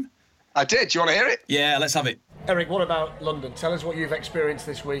interview with him? I did. Do you want to hear it? Yeah, let's have it. Eric, what about London? Tell us what you've experienced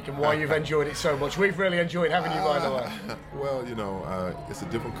this week and why you've enjoyed it so much. We've really enjoyed having you, by the way. Well, it's a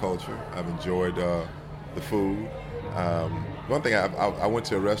different culture. I've enjoyed the food. One thing, I went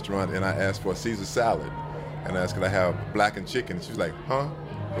to a restaurant and I asked for a Caesar salad. And I asked, could I have blackened chicken? And she was like, huh?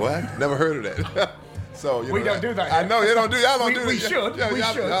 What? Never heard of that. So we don't do that here. I know, you don't do that. Y'all don't do that. We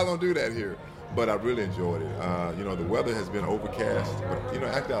should. Y'all don't do that here. But I really enjoyed it. The weather has been overcast, but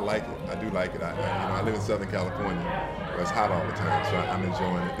actually I like it. I do like it. I live in Southern California, where it's hot all the time, so I'm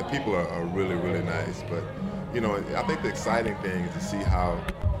enjoying it. The people are really, really nice. But I think the exciting thing is to see how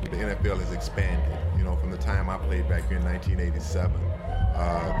the NFL has expanded. From the time I played back here in 1987,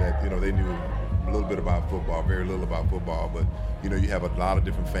 that they knew a little bit about football, very little about football, but you have a lot of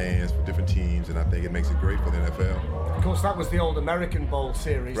different fans for different teams, and I think it makes it great for the NFL. Of course, that was the old American Bowl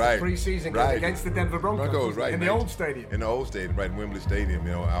series, the pre-season game against the Denver Broncos, right, in the old stadium. In the old stadium, right, in Wembley Stadium.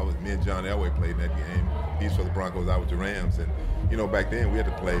 Me and John Elway played in that game. He's for the Broncos, I was the Rams, and back then we had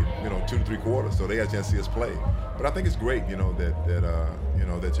to play 2 to 3 quarters, so they got a chance to see us play. But I think it's great,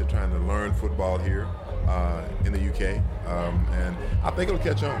 that you're trying to learn football here in the UK, and I think it'll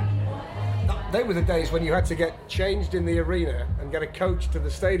catch on. They were the days when you had to get changed in the arena and get a coach to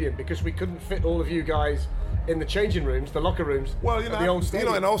the stadium because we couldn't fit all of you guys in the changing rooms, the locker rooms. Well, at the old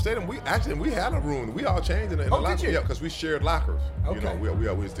stadium. In the old stadium, we had a room. We all changed in the locker. Did you? Yeah, because we shared lockers. Okay.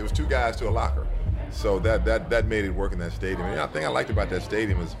 There was 2 guys to a locker, so that made it work in that stadium. And the thing I liked about that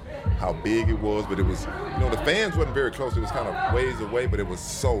stadium is how big it was, but it was, the fans wasn't very close. It was kind of ways away, but it was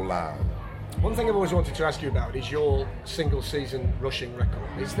so loud. One thing I've always wanted to ask you about is your single-season rushing record.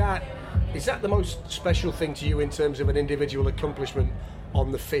 Is that the most special thing to you in terms of an individual accomplishment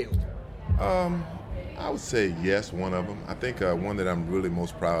on the field? I would say yes, one of them. I think one that I'm really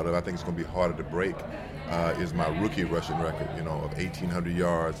most proud of, I think it's going to be harder to break, is my rookie rushing record, of 1,800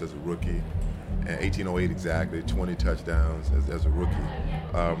 yards as a rookie, and 1,808 exactly, 20 touchdowns as a rookie.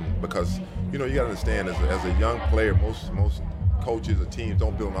 Because, you got to understand, as a young player, most coaches or teams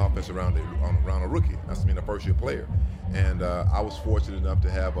don't build an offense around a rookie. That's a first-year player. And I was fortunate enough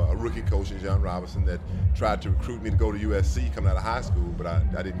to have a rookie coach in John Robinson that tried to recruit me to go to USC coming out of high school, but I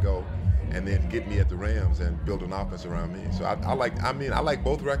didn't go. And then get me at the Rams and build an offense around me. So I like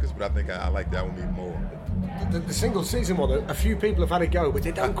both records, but I think I like that one even more. The single season one, a few people have had a go, but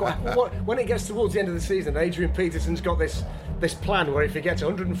they don't quite. When it gets towards the end of the season, Adrian Peterson's got this plan where if he gets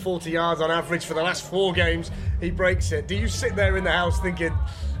 140 yards on average for the last 4 games, he breaks it. Do you sit there in the house thinking,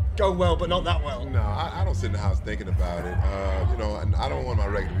 go well, but not that well? No, I don't sit in the house thinking about it. And I don't want my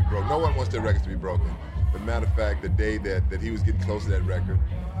record to be broken. No one wants their records to be broken. But matter of fact, the day that he was getting close to that record,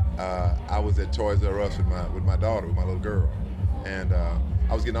 I was at Toys R Us with my daughter, with my little girl, and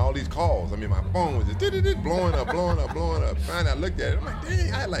I was getting all these calls. I mean, my phone was just blowing up. Finally, I looked at it. I'm like,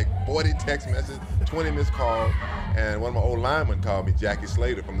 dang, I had like 40 text messages, 20 missed calls, and one of my old linemen called me, Jackie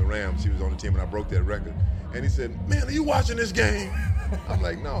Slater from the Rams. She was on the team when I broke that record, and he said, "Man, are you watching this game?" I'm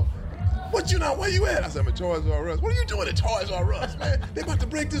like, "No." "What, you know, where you at?" I said, "I'm at Toys R Us." "What are you doing at Toys R Us, man? They about to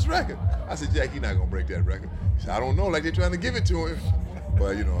break this record." I said, "Jack, you're not going to break that record." He said, "I don't know, like they're trying to give it to him."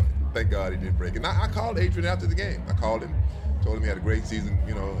 But, you know, thank God he didn't break it. And I called Adrian after the game. I called him, told him he had a great season,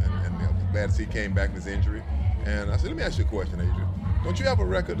 you know, and I was glad to see he came back from his injury. And I said, "Let me ask you a question, Adrian. Don't you have a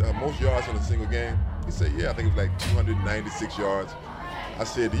record most yards in a single game?" He said, "Yeah, I think it was like 296 yards. I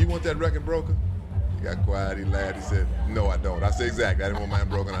said, "Do you want that record broken?" He got quiet, he laughed, he said, "No, I don't." I said, "Exactly, I didn't want mine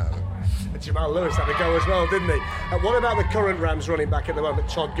broken either." Jamal Lewis had to go as well, didn't he? What about the current Rams running back at the moment,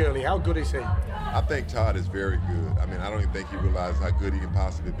 Todd Gurley? How good is he? I think Todd is very good. I mean, I don't even think he realizes how good he can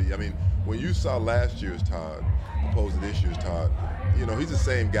possibly be. I mean, when you saw last year's Todd opposed to this year's Todd, you know, he's the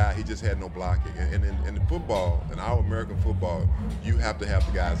same guy, he just had no blocking. And in football, in our American football, you have to have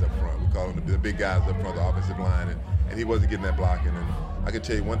the guys up front. We call them the big guys up front, the offensive line, and he wasn't getting that blocking. And I can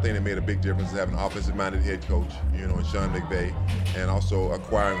tell you one thing that made a big difference is having an offensive-minded head coach, you know, in Sean McVay, and also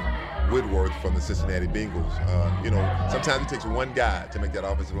acquiring Whitworth from the Cincinnati Bengals. You know, sometimes it takes one guy to make that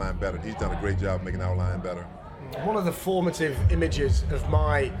offensive line better. He's done a great job making our line better. One of the formative images of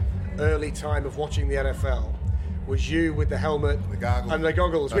my early time of watching the NFL was you with the helmet and the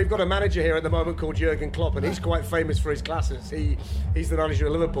goggles. We've got a manager here at the moment called Jurgen Klopp, and he's quite famous for his glasses. He's the manager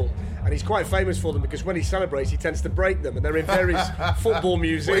of Liverpool, and he's quite famous for them because when he celebrates, he tends to break them, and they're in various football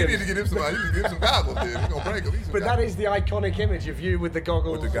museums. Well, you need to get him some goggles, then. He's going to break them. But that is the iconic image of you with the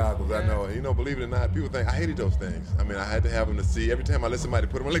goggles. With the goggles, I know. You know, believe it or not, people think I hated those things. I mean, I had to have them to see. Every time I let somebody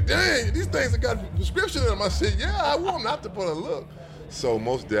put them, I'm like, dang, these things have got a description in them. I said, yeah, I wore them not to put a look. So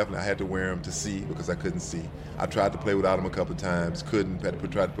most definitely, I had to wear them to see because I couldn't see. I tried to play without them a couple of times, couldn't. Had to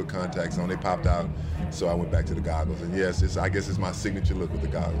try to put contacts on. They popped out, so I went back to the goggles. And yes, I guess it's my signature look with the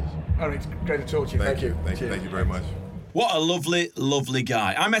goggles. All right, great to talk to you. Thank you. Thank you very much. What a lovely, lovely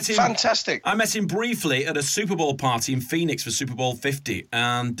guy. I met him. Fantastic. I met him briefly at a Super Bowl party in Phoenix for Super Bowl 50,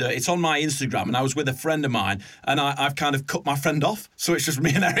 and it's on my Instagram. And I was with a friend of mine, and I've kind of cut my friend off, so it's just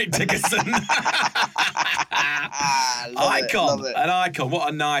me and Eric Dickerson. An icon. What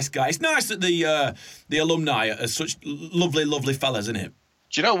a nice guy. It's nice that the alumni are such lovely, lovely fellas, isn't it?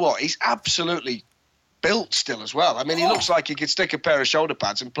 Do you know what? He's absolutely built still as well. I mean, he looks like he could stick a pair of shoulder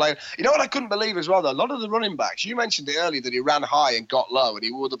pads and play. You know what I couldn't believe as well, though? A lot of the running backs, you mentioned it earlier that he ran high and got low and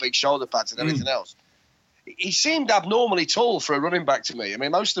he wore the big shoulder pads and everything else. He seemed abnormally tall for a running back to me. I mean,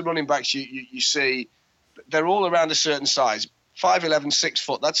 most of the running backs you see, they're all around a certain size. 5'11", 6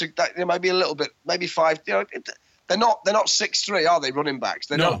 foot. That maybe a little bit, maybe 5. You know, they're not 6'3", are they? Running backs?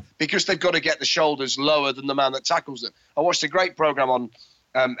 They're not, because they've got to get the shoulders lower than the man that tackles them. I watched a great program on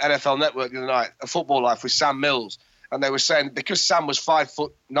NFL Network the other night, A Football Life with Sam Mills, and they were saying because Sam was 5'9"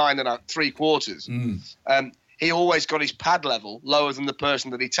 and 3/4, he always got his pad level lower than the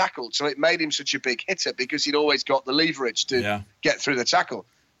person that he tackled, so it made him such a big hitter because he'd always got the leverage to get through the tackle.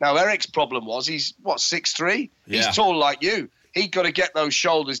 Now Eric's problem was he's 6'3", he's tall like you. He got to get those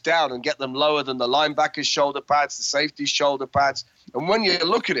shoulders down and get them lower than the linebacker's shoulder pads, the safety's shoulder pads. And when you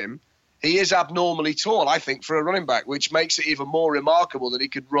look at him, he is abnormally tall, I think, for a running back, which makes it even more remarkable that he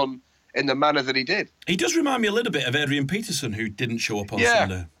could run in the manner that he did. He does remind me a little bit of Adrian Peterson, who didn't show up on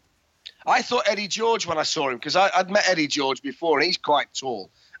Sunday. I thought Eddie George when I saw him, because I'd met Eddie George before, and he's quite tall.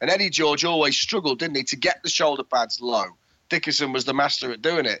 And Eddie George always struggled, didn't he, to get the shoulder pads low. Dickerson was the master at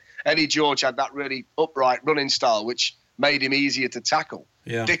doing it. Eddie George had that really upright running style, which made him easier to tackle.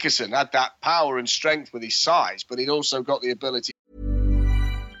 Yeah. Dickerson had that power and strength with his size, but he'd also got the ability.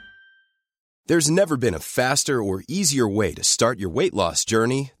 There's never been a faster or easier way to start your weight loss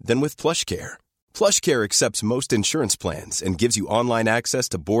journey than with PlushCare. PlushCare accepts most insurance plans and gives you online access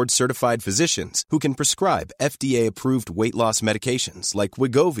to board-certified physicians who can prescribe FDA-approved weight loss medications like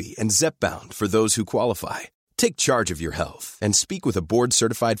Wegovy and Zepbound for those who qualify. Take charge of your health and speak with a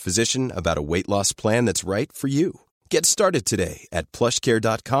board-certified physician about a weight loss plan that's right for you. Get started today at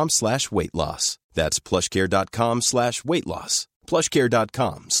plushcare.com/weight loss. That's plushcare.com/weight loss.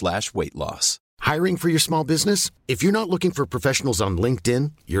 plushcare.com/weight loss. Hiring for your small business? If you're not looking for professionals on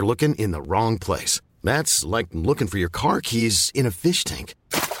LinkedIn, you're looking in the wrong place. That's like looking for your car keys in a fish tank.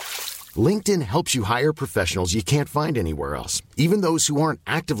 LinkedIn helps you hire professionals you can't find anywhere else, even those who aren't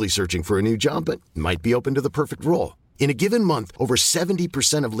actively searching for a new job but might be open to the perfect role. In a given month, over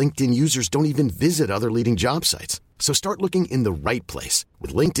 70% of LinkedIn users don't even visit other leading job sites. So start looking in the right place.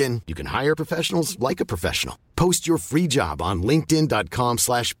 With LinkedIn, you can hire professionals like a professional. Post your free job on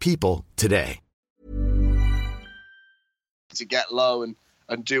linkedin.com/people today. To get low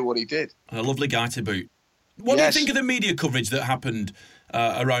and do what he did. A lovely guy to boot. What do you think of the media coverage that happened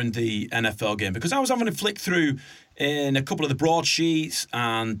around the NFL game? Because I was having a flick through in a couple of the broadsheets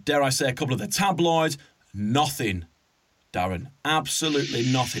and, dare I say, a couple of the tabloids. Nothing, Darren. Absolutely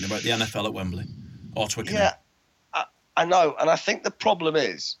nothing about the NFL at Wembley or Twickenham. Yeah, I know. And I think the problem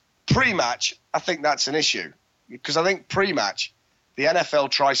is, pre-match, I think that's an issue. Because I think pre-match, the NFL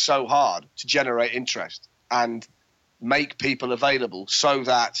tries so hard to generate interest and make people available so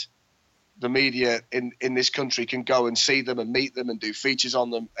that the media in this country can go and see them and meet them and do features on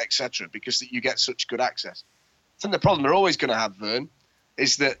them, etc., because you get such good access. I think the problem they're always going to have, Vern,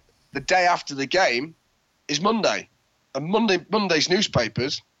 is that the day after the game is Monday. And Monday's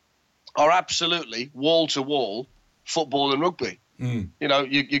newspapers are absolutely wall-to-wall football and rugby. You know,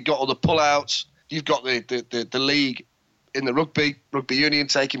 you've got all the pullouts, you've got the league in the rugby union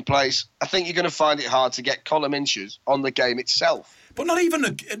taking place. I think you're going to find it hard to get column inches on the game itself. But not even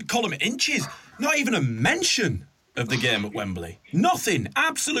a column inches, not even a mention of the game at Wembley. Nothing,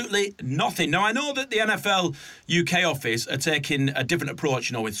 absolutely nothing. Now, I know that the NFL UK office are taking a different approach,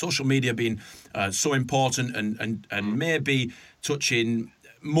 you know, with social media being so important and maybe touching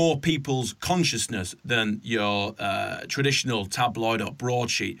more people's consciousness than your traditional tabloid or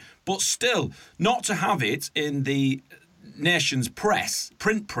broadsheet. But still, not to have it in the nation's press,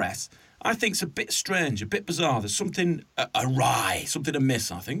 print press, I think it's a bit strange, a bit bizarre. There's something awry, something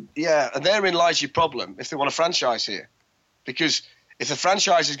amiss, I think. Yeah, and therein lies your problem if they want a franchise here. Because if the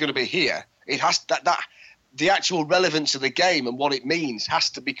franchise is going to be here, it has that the actual relevance of the game and what it means has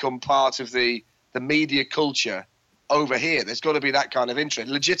to become part of the media culture over here. There's got to be that kind of interest,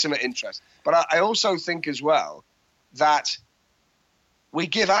 legitimate interest. But I also think as well that we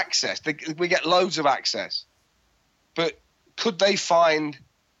give access. We get loads of access. But could they find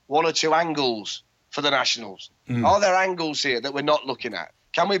one or two angles for the Nationals? Are there angles here that we're not looking at?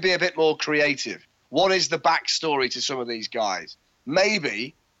 Can we be a bit more creative? What is the backstory to some of these guys?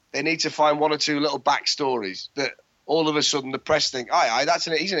 Maybe they need to find one or two little backstories that all of a sudden the press think,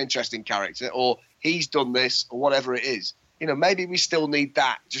 he's an interesting character, or he's done this, or whatever it is. You know, maybe we still need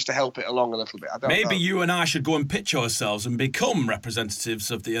that just to help it along a little bit. I don't know. Maybe you and I should go and pitch ourselves and become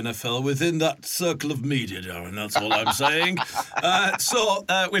representatives of the NFL within that circle of media, Darren. That's all I'm saying. So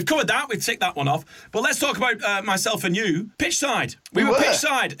we've covered that. We've ticked that one off. But let's talk about myself and you. Pitchside. We were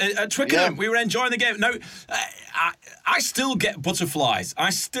pitchside at Twickenham. Yeah. We were enjoying the game. Now, I still get butterflies. I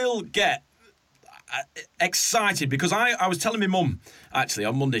still get excited because I was telling my mum, actually,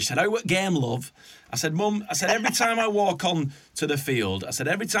 on Monday, she said, "Oh, what game, love?" I said, "Mum," I said, "every time I walk on to the field," I said,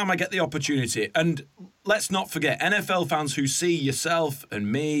 "every time I get the opportunity," and let's not forget, NFL fans who see yourself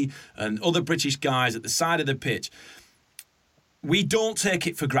and me and other British guys at the side of the pitch, we don't take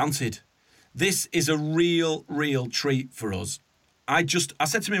it for granted. This is a real, real treat for us. I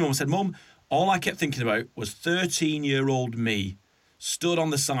said to my mum, I said, "Mum, all I kept thinking about was 13-year-old me stood on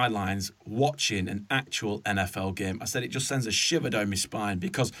the sidelines watching an actual NFL game." I said, it just sends a shiver down my spine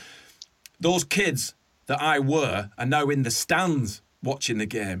because those kids that I were are now in the stands watching the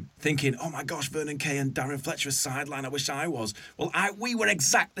game, thinking, "Oh my gosh, Vernon Kay and Darren Fletcher are sideline. I wish I was." Well, we were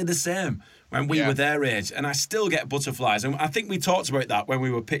exactly the same when we were their age, and I still get butterflies. And I think we talked about that when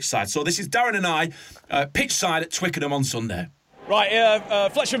we were pitchside. So this is Darren and I, pitchside at Twickenham on Sunday.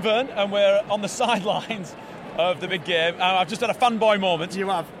 Right, Fletch and Vern, and we're on the sidelines of the big game. I've just had a fanboy moment. You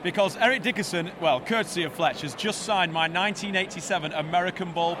have. Because Eric Dickerson, well, courtesy of Fletch, has just signed my 1987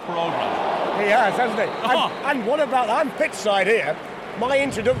 American Bowl programme. He has, hasn't he? And what about, I'm pitchside here. My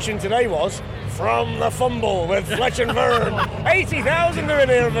introduction today was From the Fumble with Fletch and Vern. 80,000 are in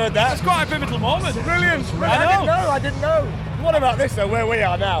here, I've heard that. That's quite a pivotal moment. Brilliant. I didn't know. What about this, though, where we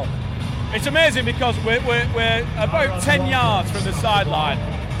are now? It's amazing because we're about 10 yards from the sideline.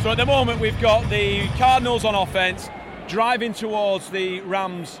 So at the moment we've got the Cardinals on offence, driving towards the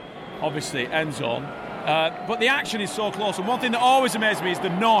Rams, obviously, end zone. But the action is so close, and one thing that always amazes me is the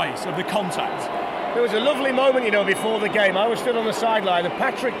noise of the contact. There was a lovely moment, before the game. I was stood on the sideline, and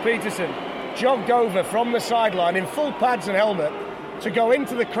Patrick Peterson jogged over from the sideline in full pads and helmet to go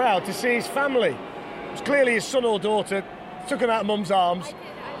into the crowd to see his family. It was clearly his son or daughter, took him out of mum's arms,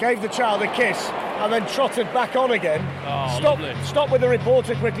 gave the child a kiss, and then trotted back on again. Stopped with the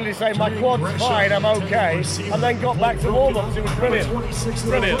reporter quickly to say, "My quad's fine, I'm okay," and then got back to warm-ups. It was brilliant.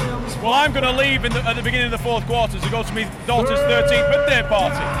 Brilliant. Well, I'm going to leave at the beginning of the fourth quarter to go to my daughter's 13th birthday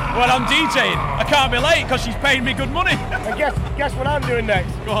party. Well, I'm DJing. I can't be late because she's paying me good money. And guess what I'm doing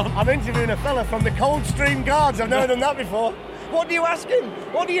next? Go on. I'm interviewing a fella from the Coldstream Guards. I've never done that before. What do you ask him?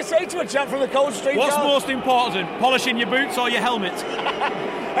 What do you say to a chap from the Cold Street What's Yard? most important, polishing your boots or your helmet?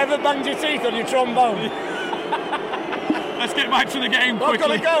 Ever banged your teeth on your trombone? Let's get back to the game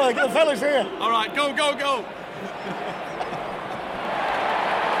quickly. I've got to go. The fella's here. All right, go.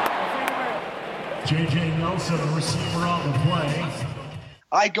 J.J. Nelson, a receiver on the play.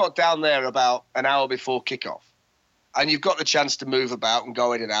 I got down there about an hour before kickoff, and you've got the chance to move about and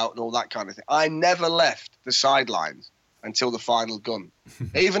go in and out and all that kind of thing. I never left the sidelines until the final gun.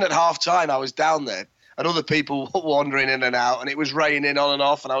 Even at half-time, I was down there, and other people were wandering in and out, and it was raining on and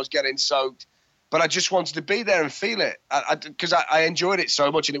off, and I was getting soaked. But I just wanted to be there and feel it, because I enjoyed it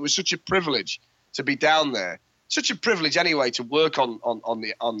so much, and it was such a privilege to be down there. Such a privilege anyway to work on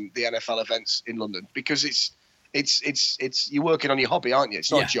the NFL events in London, because it's you're working on your hobby, aren't you?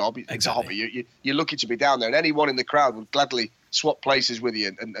 It's not a job, it's a hobby. You're lucky to be down there, and anyone in the crowd would gladly swap places with you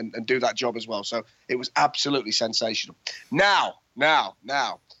and do that job as well. So it was absolutely sensational. Now,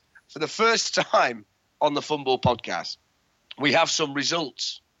 for the first time on the FUMBLE podcast, we have some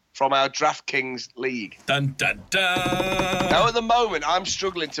results from our DraftKings league. Dun, dun, dun. Now, at the moment, I'm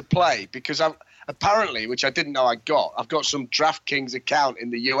struggling to play because apparently, which I didn't know I've got some DraftKings account in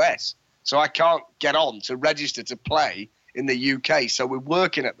the US. So I can't get on to register to play in the UK. So we're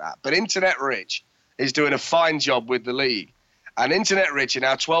working at that. But Internet Rich is doing a fine job with the league. And Internet Rich in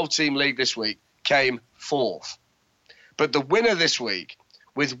our 12-team league this week came fourth. But the winner this week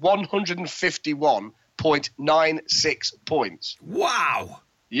with 151.96 points. Wow.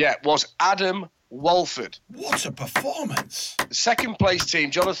 Yeah, was Adam Walford. What a performance. The second place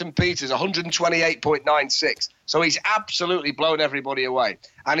team, Jonathan Peters, 128.96. So he's absolutely blown everybody away.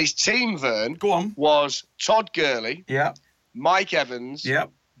 And his team, Vern, was Todd Gurley, Mike Evans,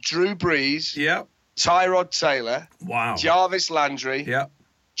 Drew Brees, Tyrod Taylor, Jarvis Landry,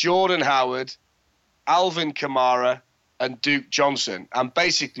 Jordan Howard, Alvin Kamara, and Duke Johnson. And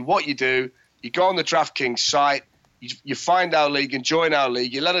basically what you do, you go on the DraftKings site, you find our league and join our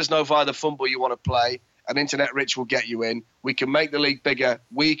league. You let us know via the FUMBLE you want to play, and Internet Rich will get you in. We can make the league bigger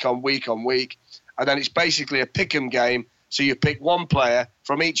week on week on week. And then it's basically a pick-em game. So you pick one player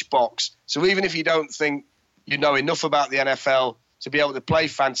from each box. So even if you don't think you know enough about the NFL to be able to play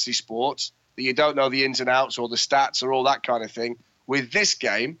fantasy sports, that you don't know the ins and outs or the stats or all that kind of thing, with this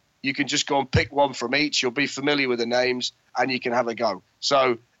game, you can just go and pick one from each. You'll be familiar with the names, and you can have a go.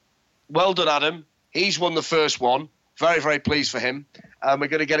 So well done, Adam. He's won the first one. Very, very pleased for him. We're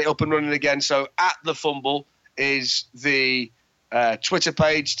going to get it up and running again. So at the FUMBLE is the Twitter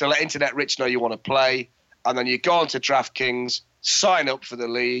page to let Internet Rich know you want to play. And then you go on to DraftKings, sign up for the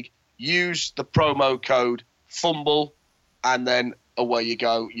league, use the promo code FUMBLE, and then away you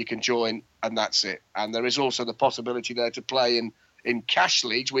go. You can join, and that's it. And there is also the possibility there to play in cash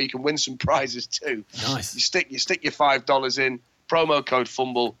leagues where you can win some prizes too. Nice. You stick your $5 in, promo code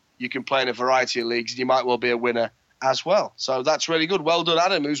FUMBLE. You can play in a variety of leagues, and you might well be a winner as well. So that's really good. Well done,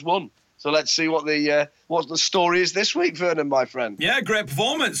 Adam, who's won. So let's see what the story is this week, Vernon, my friend. Yeah, great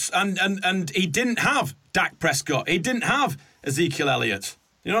performance. And he didn't have Dak Prescott. He didn't have Ezekiel Elliott.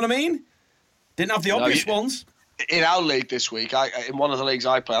 You know what I mean? Didn't have the obvious ones. In our league this week, in one of the leagues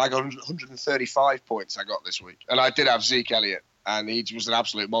I played, I got 135 points I got this week. And I did have Zeke Elliott, and he was an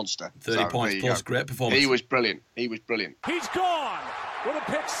absolute monster. 30 points plus, great performance. He was brilliant. He's gone with a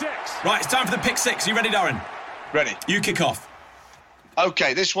pick six. Right, it's time for the pick six. Are you ready, Darren? Ready. You kick off.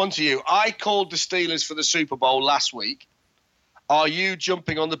 Okay, this one to you. I called the Steelers for the Super Bowl last week. Are you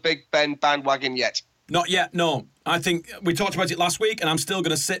jumping on the Big Ben bandwagon yet? Not yet, no. I think we talked about it last week, and I'm still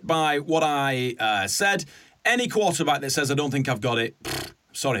going to sit by what I said. Any quarterback that says I don't think I've got it,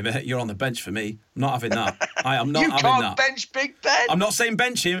 sorry, mate, you're on the bench for me. I'm not having that. I am not having that. You can't bench Big Ben. I'm not saying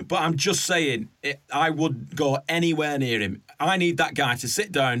bench him, but I'm just saying I would go anywhere near him. I need that guy to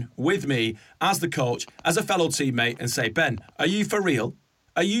sit down with me as the coach, as a fellow teammate, and say, Ben, are you for real?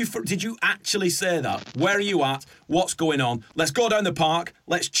 Did you actually say that? Where are you at? What's going on? Let's go down the park.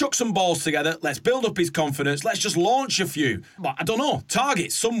 Let's chuck some balls together. Let's build up his confidence. Let's just launch a few. I don't know.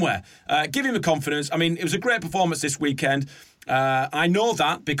 Targets somewhere. Give him the confidence. I mean, it was a great performance this weekend. I know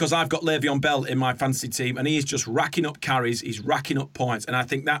that because I've got Le'Veon Bell in my fantasy team, and he's just racking up carries. He's racking up points. And I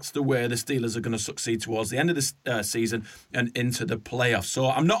think that's the way the Steelers are going to succeed towards the end of the season and into the playoffs. So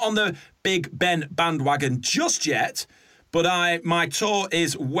I'm not on the Big Ben bandwagon just yet. But my toe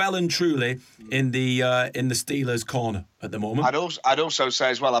is well and truly in the Steelers' corner at the moment. I'd also say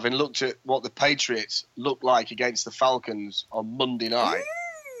as well, having looked at what the Patriots looked like against the Falcons on Monday night,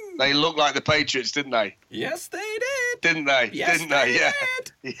 they looked like the Patriots, didn't they? Yes, they did. Didn't they? Yes, didn't they? Yeah.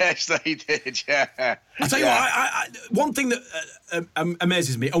 Yes, they did. Yeah. I tell you what, one thing that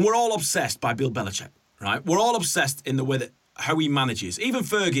amazes me, and we're all obsessed by Bill Belichick, right? We're all obsessed in the way that how he manages. Even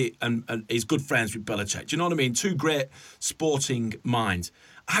Fergie and is good friends with Belichick. Do you know what I mean? Two great sporting minds.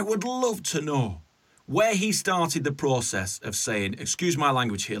 I would love to know where he started the process of saying, excuse my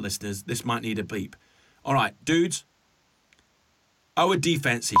language here, listeners, this might need a beep. All right, dudes, our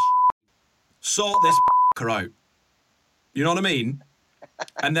defence is sort this out. You know what I mean?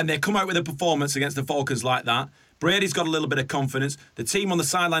 And then they come out with a performance against the Falcons like that. Brady's got a little bit of confidence. The team on the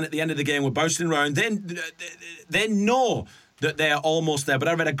sideline at the end of the game were bouncing around. They know that they are almost there. But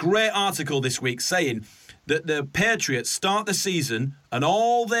I read a great article this week saying that the Patriots start the season and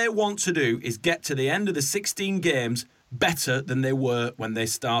all they want to do is get to the end of the 16 games better than they were when they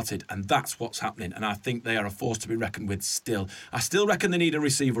started. And that's what's happening. And I think they are a force to be reckoned with still. I still reckon they need a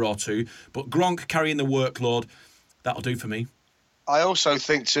receiver or two. But Gronk carrying the workload, that'll do for me. I also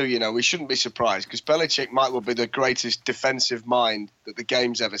think, too, we shouldn't be surprised because Belichick might well be the greatest defensive mind that the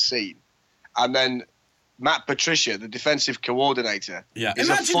game's ever seen. And then Matt Patricia, the defensive coordinator, is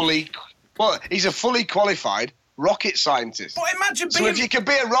he's a fully qualified rocket scientist. But imagine so if you can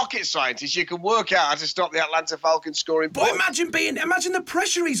be a rocket scientist, you can work out how to stop the Atlanta Falcons scoring points. But imagine the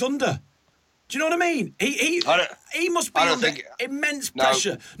pressure he's under. Do you know what I mean? He must be under immense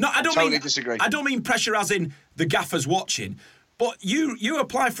pressure. No, I don't disagree. I don't mean pressure as in the gaffer's watching. But you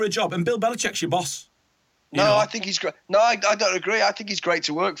apply for a job and Bill Belichick's your boss. I think he's great. No, I don't agree. I think he's great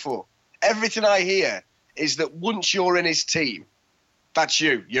to work for. Everything I hear is that once you're in his team, that's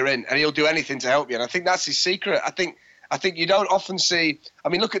you're in, and he'll do anything to help you. And I think that's his secret. I think you don't often see. I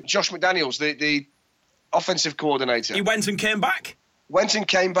mean, look at Josh McDaniels, the offensive coordinator. He went and came back.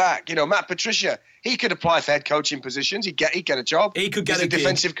 Matt Patricia, he could apply for head coaching positions. He'd get a job. He could get a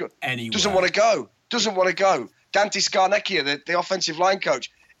defensive anywhere. Doesn't want to go. Dante Scarnecchia, the offensive line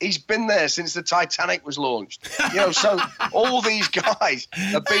coach, he's been there since the Titanic was launched. So all these guys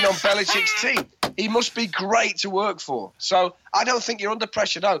have been on Belichick's team. He must be great to work for. So I don't think you're under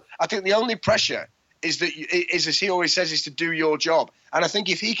pressure, no. I think the only pressure is, as he always says, is to do your job. And I think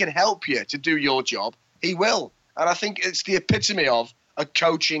if he can help you to do your job, he will. And I think it's the epitome of a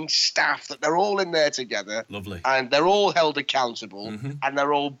coaching staff that they're all in there together. Lovely. And they're all held accountable, and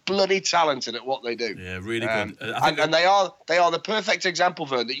they're all bloody talented at what they do. Yeah, really good. And they are the perfect example,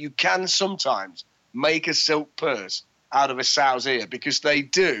 Vern, that you can sometimes make a silk purse out of a sow's ear because they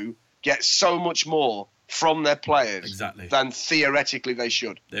do get so much more from their players than theoretically they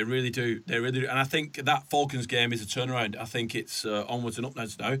should. They really do. And I think that Falcons game is a turnaround. I think it's onwards and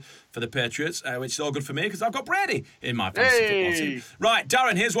upwards now for the Patriots, which is all good for me because I've got Brady in my fantasy football team. Right,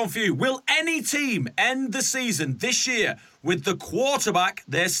 Darren, here's one for you. Will any team end the season this year with the quarterback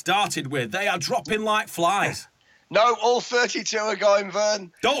they started with? They are dropping like flies. No, all 32 are going,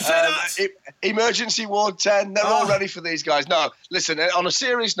 Vern. Don't say that. Emergency Ward 10, they're all ready for these guys. No, listen, on a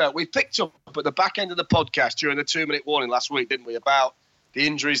serious note, we picked up at the back end of the podcast during the 2-minute warning last week, didn't we, about the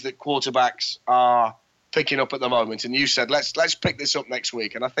injuries that quarterbacks are picking up at the moment. And you said, let's pick this up next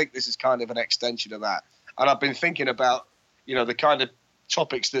week. And I think this is kind of an extension of that. And I've been thinking about, the kind of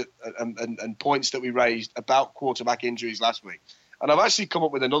topics that and points that we raised about quarterback injuries last week. And I've actually come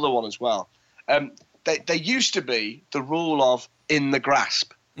up with another one as well. There used to be the rule of in the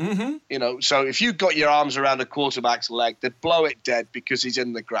grasp. Mm-hmm. So if you got your arms around a quarterback's leg, they'd blow it dead because he's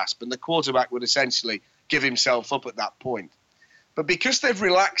in the grasp. And the quarterback would essentially give himself up at that point. But because they've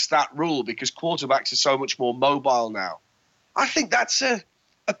relaxed that rule, because quarterbacks are so much more mobile now, I think that's a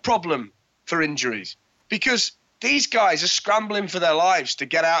problem for injuries. Because these guys are scrambling for their lives to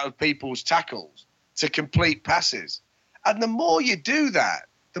get out of people's tackles, to complete passes. And the more you do that,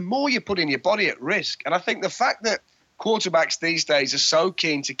 the more you're putting your body at risk. And I think the fact that quarterbacks these days are so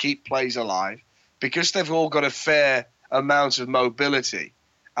keen to keep plays alive because they've all got a fair amount of mobility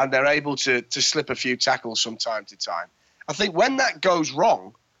and they're able to slip a few tackles from time to time. I think when that goes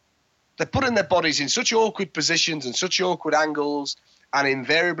wrong, they're putting their bodies in such awkward positions and such awkward angles, and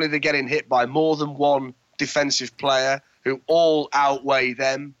invariably they're getting hit by more than one defensive player who all outweigh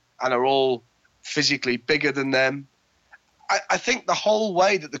them and are all physically bigger than them. I think the whole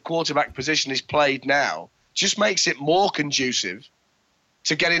way that the quarterback position is played now just makes it more conducive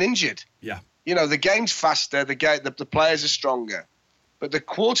to getting injured. Yeah. The game's faster, the players are stronger, but the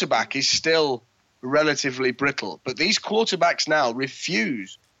quarterback is still relatively brittle. But these quarterbacks now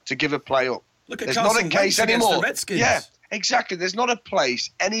refuse to give a play up. Look at There's Carson not a case Wentz anymore. The Redskins. Yeah, exactly. There's not a place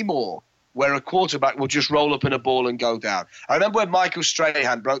anymore where a quarterback will just roll up in a ball and go down. I remember when Michael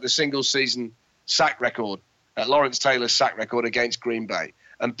Strahan broke the single-season sack record, Lawrence Taylor's sack record against Green Bay.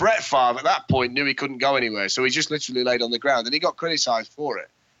 And Brett Favre at that point knew he couldn't go anywhere, so he just literally laid on the ground, and he got criticised for it.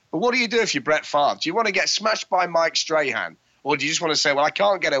 But what do you do if you're Brett Favre? Do you want to get smashed by Mike Strahan, or do you just want to say, well, I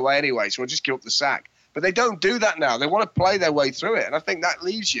can't get away anyway, so I'll just give up the sack? But they don't do that now. They want to play their way through it. And I think that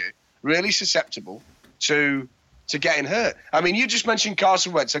leaves you really susceptible to getting hurt. I mean, you just mentioned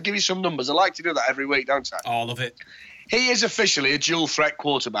Carson Wentz. I'll give you some numbers. I like to do that every week, don't I? Oh, I love it. He is officially a dual threat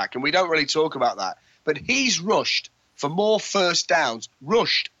quarterback, and we don't really talk about that. But he's rushed for more first downs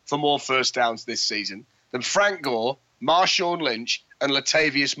this season than Frank Gore, Marshawn Lynch, and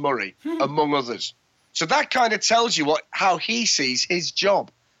Latavius Murray, among others. So that kind of tells you how he sees his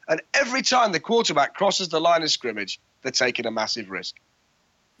job. And every time the quarterback crosses the line of scrimmage, they're taking a massive risk.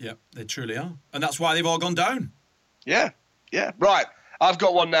 Yeah, they truly are. And that's why they've all gone down. Yeah. Right, I've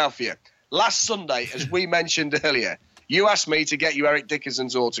got one now for you. Last Sunday, as we mentioned earlier, you asked me to get you Eric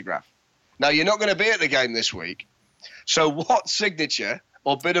Dickerson's autograph. Now, you're not going to be at the game this week. So what signature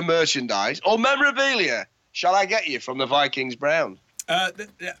or bit of merchandise or memorabilia shall I get you from the Vikings-Browns? Yeah.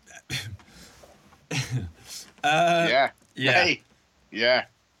 Hey. Yeah.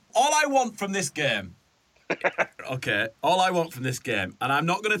 All I want from this game, and I'm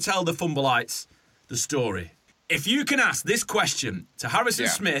not going to tell the Fumbleites the story. If you can ask this question to Harrison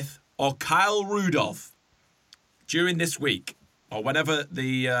Smith or Kyle Rudolph during this week, or whenever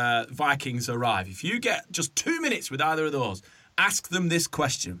the Vikings arrive, if you get just 2 minutes with either of those, ask them this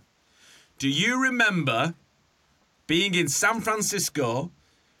question. Do you remember being in San Francisco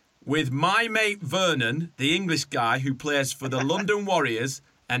with my mate Vernon, the English guy who plays for the London Warriors,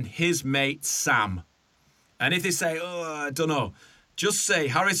 and his mate Sam? And if they say, I don't know, just say,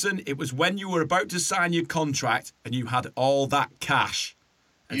 Harrison, it was when you were about to sign your contract and you had all that cash.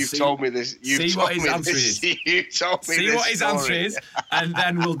 You've told me this. See what his answer is. You told me this. See what his answer is, and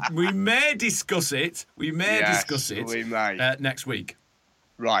then we may discuss it. We may discuss it next week.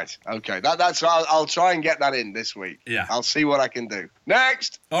 Right. Okay. That's. I'll try and get that in this week. Yeah. I'll see what I can do.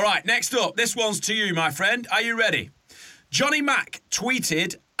 Next. All right. Next up, this one's to you, my friend. Are you ready? Johnny Mack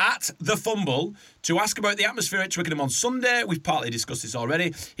tweeted at the Fumble to ask about the atmosphere at Twickenham on Sunday. We've partly discussed this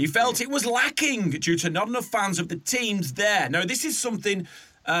already. He felt it was lacking due to not enough fans of the teams there. Now, this is something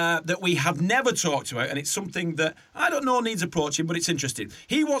that we have never talked about, and it's something that I don't know needs approaching, but it's interesting.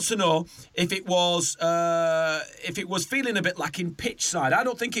 He wants to know if it was feeling a bit lacking pitch side. I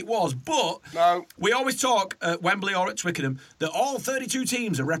don't think it was, but we always talk at Wembley or at Twickenham that all 32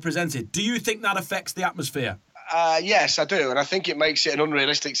 teams are represented. Do you think that affects the atmosphere? Yes, I do, and I think it makes it an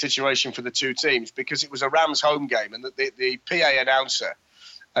unrealistic situation for the two teams because it was a Rams home game, and the PA announcer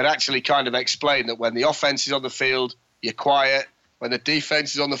had actually kind of explained that when the offense is on the field, you're quiet. When the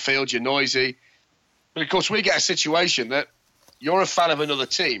defence is on the field, you're noisy. But, of course, we get a situation that you're a fan of another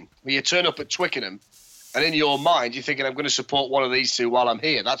team. When you turn up at Twickenham, and in your mind, you're thinking, I'm going to support one of these two while I'm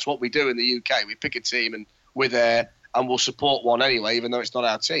here. That's what we do in the UK. We pick a team, and we're there, and we'll support one anyway, even though it's not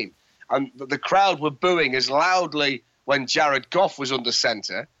our team. And the crowd were booing as loudly when Jared Goff was under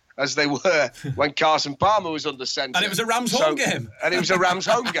centre as they were when Carson Palmer was under centre. And it was a Rams home game. And it was a Rams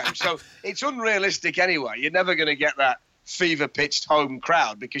home game. So it's unrealistic anyway. You're never going to get that fever-pitched home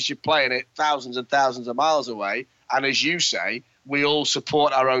crowd because you're playing it thousands and thousands of miles away. And as you say, we all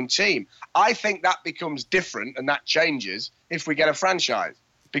support our own team. I think that becomes different and that changes if we get a franchise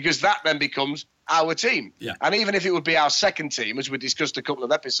because that then becomes our team. Yeah. And even if it would be our second team, as we discussed a couple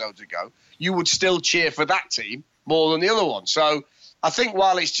of episodes ago, you would still cheer for that team more than the other one. So I think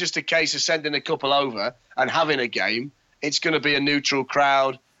while it's just a case of sending a couple over and having a game, it's going to be a neutral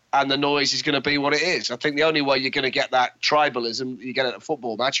crowd and the noise is going to be what it is. I think the only way you're going to get that tribalism you get at a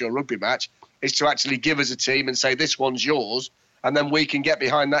football match or a rugby match is to actually give us a team and say this one's yours, and then we can get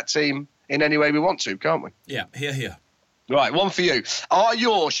behind that team in any way we want to, can't we? Yeah, here. Right, one for you. Are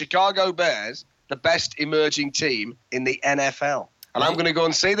your Chicago Bears the best emerging team in the NFL? And I'm going to go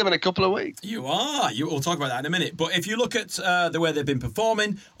and see them in a couple of weeks. You are. We'll talk about that in a minute. But if you look at the way they've been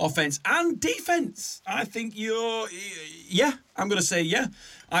performing, offense and defense, I think I'm going to say yeah.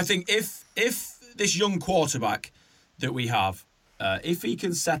 I think if this young quarterback that we have, if he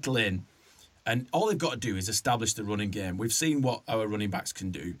can settle in, and all they've got to do is establish the running game. We've seen what our running backs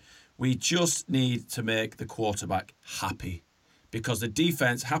can do. We just need to make the quarterback happy. Because the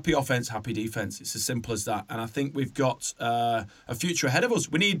defence, happy offence, happy defence. It's as simple as that. And I think we've got a future ahead of us.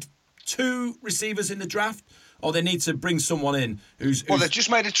 We need 2 receivers in the draft, or they need to bring someone in who's... Well, they've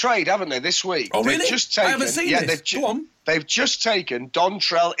just made a trade, haven't they, this week? Oh, really? I haven't seen this. Go on. They've just taken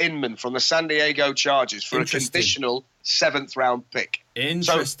Dontrell Inman from the San Diego Chargers for a conditional 7th-round pick.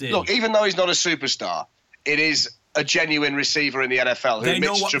 Interesting. So, look, even though he's not a superstar, it is a genuine receiver in the NFL who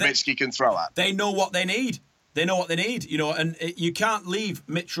Mitch Trubisky can throw at. They know what they need. They know what they need, and you can't leave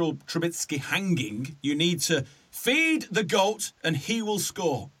Mitchell Trubisky hanging. You need to feed the goat and he will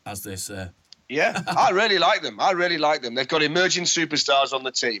score, as they say. Yeah, I really like them. They've got emerging superstars on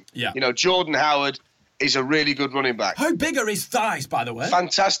the team. Yeah. Jordan Howard is a really good running back. How big are his thighs, by the way?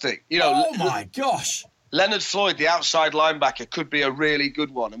 Fantastic. Oh, my gosh. Leonard Floyd, the outside linebacker, could be a really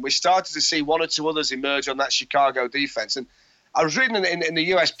good one. And we started to see one or two others emerge on that Chicago defense. And I was reading in the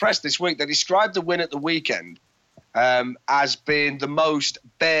US press this week, they described the win at the weekend as being the most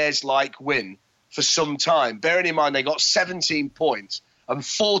Bears-like win for some time. Bearing in mind they got 17 points and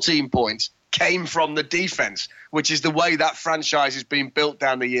 14 points came from the defense, which is the way that franchise has been built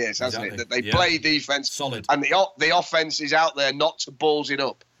down the years, hasn't it? That they play defense. Solid. And the offense is out there not to balls it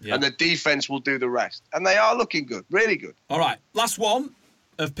up. Yeah. And the defense will do the rest. And they are looking good, really good. All right, last one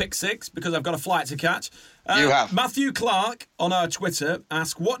of Pick 6, because I've got a flight to catch. You have. Matthew Clark on our Twitter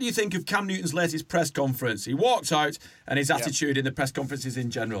asked, what do you think of Cam Newton's latest press conference? He walked out and his attitude in the press conferences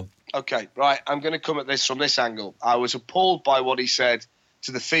in general. Okay, right, I'm going to come at this from this angle. I was appalled by what he said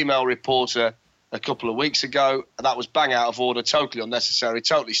to the female reporter a couple of weeks ago. That was bang out of order, totally unnecessary,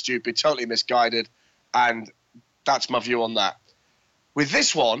 totally stupid, totally misguided, and that's my view on that. With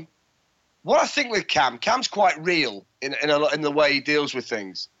this one, what I think with Cam's quite real in the way he deals with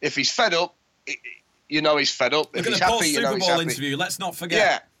things. If he's fed up, you know he's fed up. Look if at he's the happy, post-Super you know he's Bowl happy. interview, let's not forget.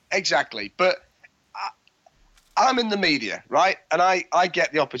 Yeah, exactly. But I'm in the media, right? And I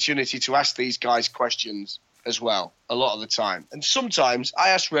get the opportunity to ask these guys questions as well, a lot of the time. And sometimes I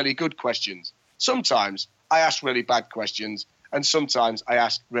ask really good questions. Sometimes I ask really bad questions. And sometimes I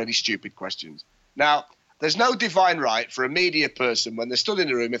ask really stupid questions. Now, there's no divine right for a media person when they're stood in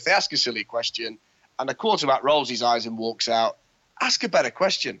the room, if they ask a silly question and the quarterback rolls his eyes and walks out, ask a better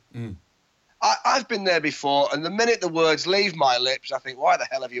question. I've been there before, and the minute the words leave my lips, I think, why the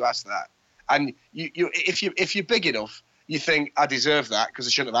hell have you asked that? And if you're big enough, you think, I deserve that because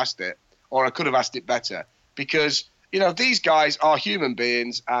I shouldn't have asked it, or I could have asked it better. Because, these guys are human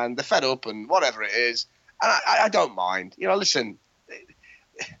beings, and they're fed up and whatever it is. And I don't mind. Listen,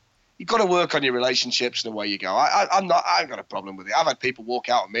 you've got to work on your relationships and away you go. I ain't got a problem with it. I've had people walk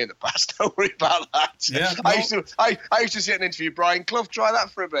out on me in the past. Don't worry about that. Yeah, I used to sit and interview Brian Clough. Try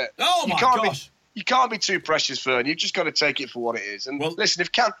that for a bit. Oh, my gosh. You can't be too precious, Vern. You've just got to take it for what it is. And listen,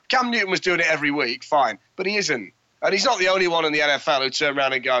 if Cam Newton was doing it every week, fine. But he isn't. And he's not the only one in the NFL who turn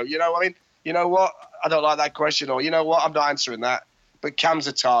around and go, you know what? I don't like that question. Or, you know what? I'm not answering that. But Cam's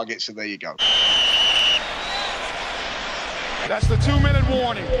a target, so there you go. That's the 2-minute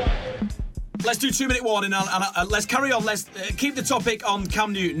warning. Let's do 2-minute warning and let's carry on. Let's keep the topic on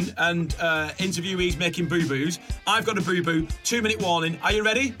Cam Newton and interviewees making boo-boos. I've got a boo-boo. 2-minute warning. Are you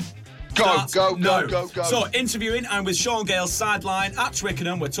ready? Go. So, interviewing, I'm with Sean Gale, sideline at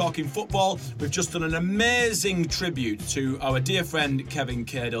Twickenham. We're talking football. We've just done an amazing tribute to our dear friend Kevin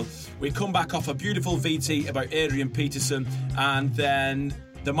Cadle. We come back off a beautiful VT about Adrian Peterson, and then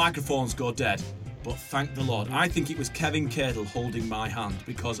the microphones go dead. But thank the Lord, I think it was Kevin Cadle holding my hand,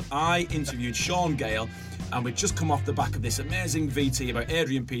 because I interviewed Sean Gale and we'd just come off the back of this amazing VT about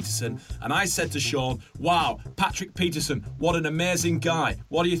Adrian Peterson, and I said to Sean, wow, Patrick Peterson, what an amazing guy.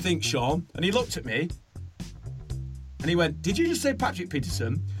 What do you think, Sean? And he looked at me and he went, did you just say Patrick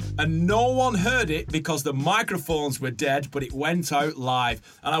Peterson? And no one heard it because the microphones were dead, but it went out live.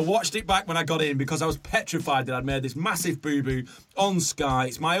 And I watched it back when I got in because I was petrified that I'd made this massive boo-boo on Sky.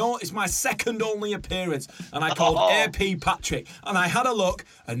 It's my second only appearance, and I called AP Patrick. And I had a look,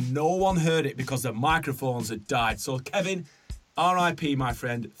 and no one heard it because the microphones had died. So, Kevin, R.I.P., my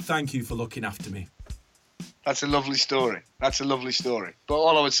friend, thank you for looking after me. That's a lovely story. But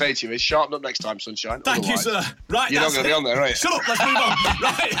all I would say to you is sharpen up next time, sunshine. Thank you, sir. Right, you're not going to be on there, are you? Shut up, let's move on.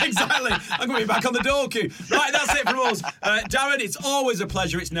 Right, exactly. I'm going to be back on the door queue. Right, that's it from us. Darren, it's always a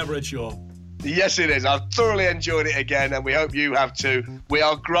pleasure. It's never a chore. Yes, it is. I've thoroughly enjoyed it again, and we hope you have too. We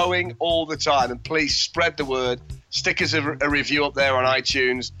are growing all the time, and please spread the word. Stick us a review up there on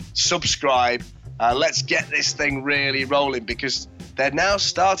iTunes. Subscribe. Let's get this thing really rolling, because they're now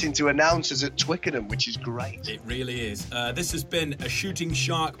starting to announce us at Twickenham, which is great. It really is. This has been a Shooting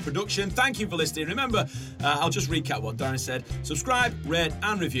Shark production. Thank you for listening. Remember, I'll just recap what Darren said. Subscribe, rate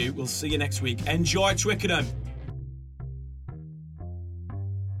and review. We'll see you next week. Enjoy Twickenham.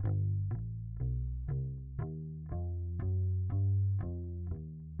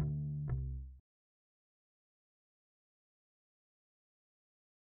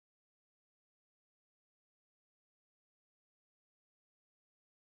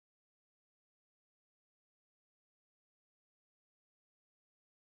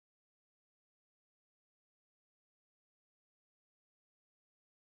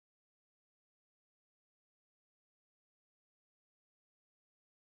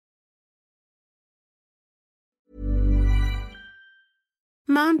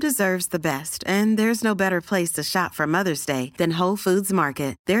 Mom deserves the best, and there's no better place to shop for Mother's Day than Whole Foods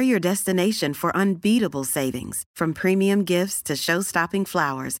Market. They're your destination for unbeatable savings, from premium gifts to show-stopping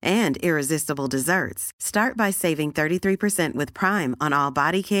flowers and irresistible desserts. Start by saving 33% with Prime on all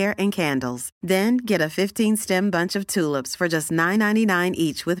body care and candles. Then get a 15-stem bunch of tulips for just $9.99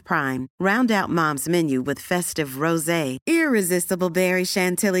 each with Prime. Round out Mom's menu with festive rosé, irresistible berry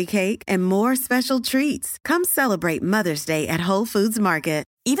chantilly cake, and more special treats. Come celebrate Mother's Day at Whole Foods Market.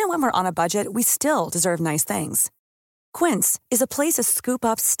 Even when we're on a budget, we still deserve nice things. Quince is a place to scoop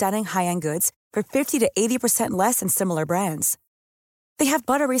up stunning high-end goods for 50 to 80% less than similar brands. They have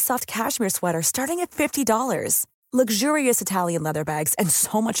buttery soft cashmere sweaters starting at $50, luxurious Italian leather bags, and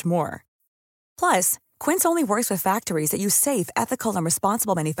so much more. Plus, Quince only works with factories that use safe, ethical, and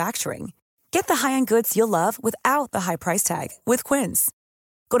responsible manufacturing. Get the high-end goods you'll love without the high price tag with Quince.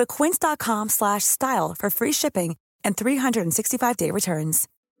 Go to quince.com/style for free shipping and 365-day returns.